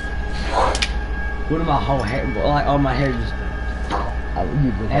 What am my whole hair? Like all my hair just,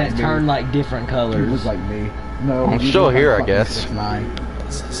 and it turned like different He colors. was like me. No, I'm you still look like here, I fucking guess.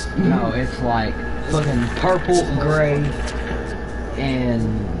 6'9". No, it's like fucking purple, gray,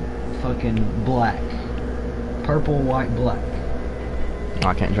 and fucking black. Purple, white, black.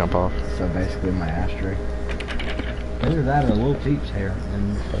 I can't jump off. So basically my ashtray. Either that or Lil Peep's hair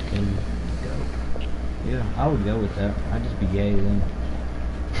and fucking go. Yeah, I would go with that. I'd just be gay then.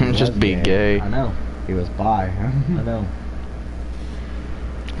 Just be gay. I know. He was bi. I know.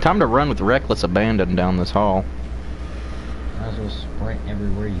 Time to run with reckless abandon down this hall. Might as well sprint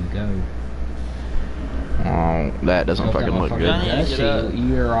everywhere you go. Oh, that doesn't If that fucking look motherfucker good. Yeah, does get see up. you,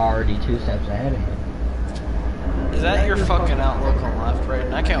 you're already 2 steps ahead of him. Is that your fucking outlook on life,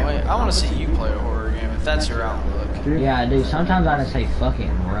 Braden? I can't wait. I want to see you play a horror game if that's your outlook. Yeah, I do. Sometimes I just say fuck it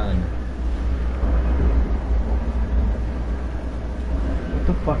and run. What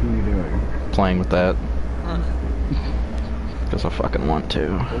the fuck are you doing? Playing with that. Because I fucking want to.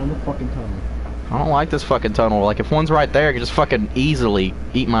 Go in the fucking tunnel. I don't like this fucking tunnel. Like, if one's right there, you can just fucking easily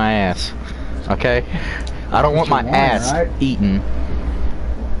eat my ass. Okay? I don't want my what you want, ass right? eaten.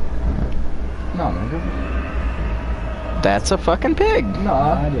 No, nigga. That's a fucking pig. No,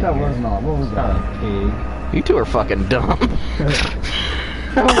 I didn't that hear was it. not. What was that? Pig. You two are fucking dumb.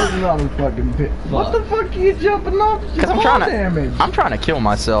 was not a fucking pit. What the fuck are you jumping off? Because I'm trying to kill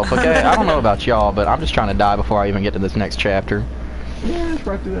myself, okay? I don't know about y'all, but I'm just trying to die before I even get to this next chapter. Yeah, it's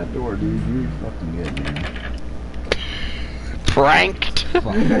right through that door, dude. You're fucking good, man. Pranked!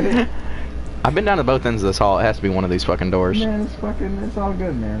 I've been down to both ends of this hall. It has to be one of these fucking doors. Man, it's all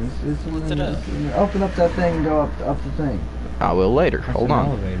good, man. Open up that thing and go up the thing. I will later. That's Hold an on.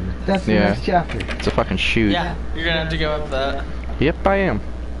 elevator. That's the next chapter. It's a fucking chute. Yeah, you're gonna have to go up that. Yep, I am.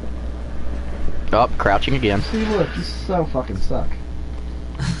 Up, crouching again. See, look, you so fucking suck.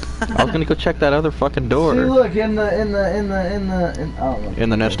 I was gonna go check that other fucking door. See, look, in the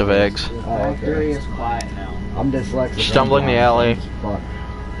nest of eggs. Factory is quiet now. I'm dyslexic. Stumbling the alley. Fuck.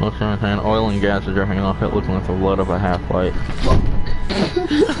 Looking at an oil and gas is dripping off it, looking like the blood of a half-light.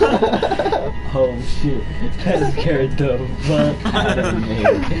 Oh shit, that scared the fuck out of me.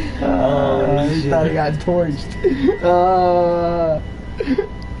 Oh He shit. thought he got torched.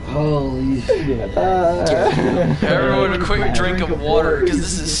 Holy shit. Everyone, a quick drink of water, because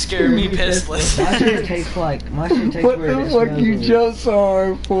this is scaring me pissless. My shit tastes like, What weird. the It fuck smells you weird. jump so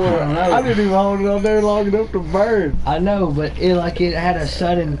hard for? I don't know. I didn't even hold it on there long enough to burn. I know, but it had a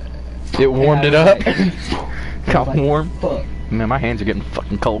sudden It warmed it up. Got like, warm. fuck. Man, my hands are getting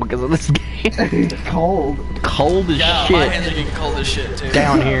fucking cold because of this game. Cold. Cold as Yeah, my shit. hands are getting cold as shit, too.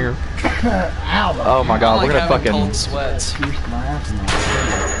 Down here. Ow. Oh my god, I we're like gonna having fucking... cold sweats. Pierced my ass.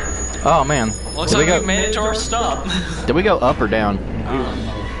 Oh man. Looks Did we like go... we made it to our stop. Did we go up or down?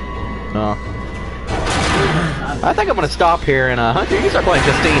 No. I think I'm gonna stop here and Hunter, you can start playing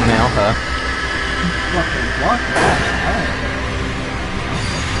Justine now.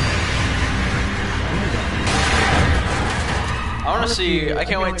 I want to see. I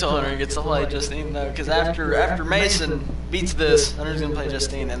can't wait till Hunter gets to play Justine though, because after Mason beats this, Hunter's gonna play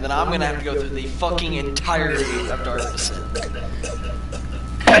Justine, and then I'm gonna have to go through the fucking entirety of Dark Descent.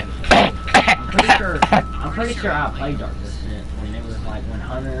 I'm pretty sure I played Dark Descent when it was like when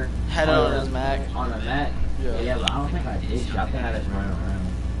Hunter Had it on his Mac. On a Mac. Yeah, but I don't think I did. I think I just ran around.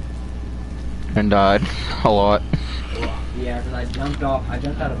 And died a lot. Yeah, because I jumped out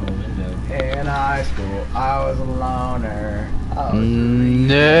of a window. In high school, I was a loner.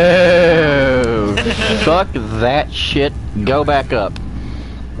 No. Fuck that shit. Go back up.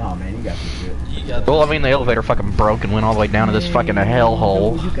 Nah, man, you got this shit. You got Well, I mean, the elevator fucking broke and went all the way down to this fucking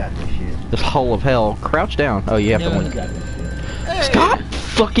hellhole. You got this shit. This hole of hell. Crouch down. Oh, you have to You win. got this shit. Hey. Stop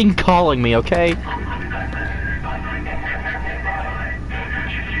fucking calling me, okay?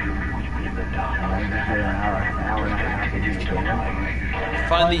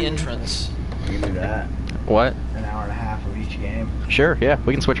 Find the entrance. We can do that. What? An hour and a half of each game. Sure, yeah,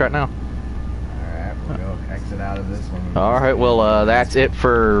 we can switch right now. Alright, we'll go exit out of this one. Alright, well, that's it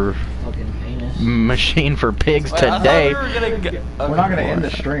for Fucking penis. Machine for Pigs Wait, I thought today. we were gonna go. We're not gonna end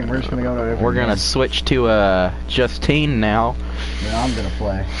the stream. We're just gonna go to a different We're gonna game. switch to Justine now Then I'm gonna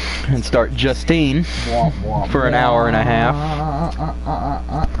play. and start Justine Womp, womp, for an hour and a half.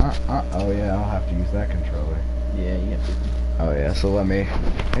 Oh yeah, I'll have to use that controller. Yeah, you have to. Oh yeah, so let me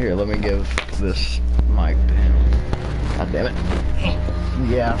give this mic to him. God damn it.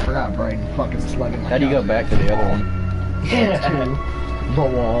 Yeah, I forgot Brayden fucking slugging my How do you go back to the other one? to the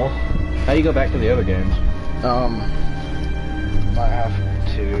wall. How do you go back to the other games? I have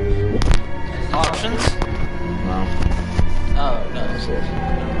to. Options? No. Oh, no.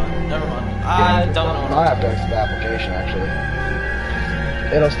 Never mind. I don't know. I have to exit the application actually.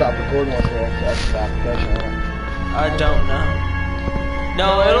 It'll stop recording once we exit the application. Won't it? I don't know.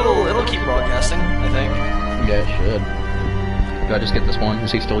 No, it'll keep broadcasting, I think. Yeah, it should. Do I just get this one?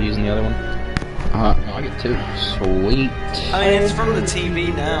 Is he still using the other one? No, I get two. Sweet. I mean, it's from the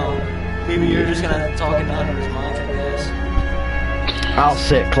TV now. Maybe you're just gonna talk into Hunter's mic, I guess. I'll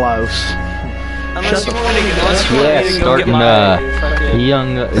sit close. Unless you want me to go get starting, my fucking...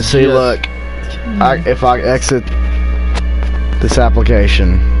 Young. See, look, if I exit this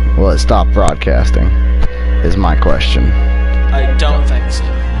application, will it stop broadcasting? Is my question. I don't think so.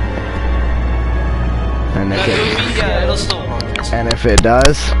 And if Yeah, it'll still broadcast. and if it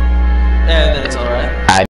does, Yeah, then it's alright.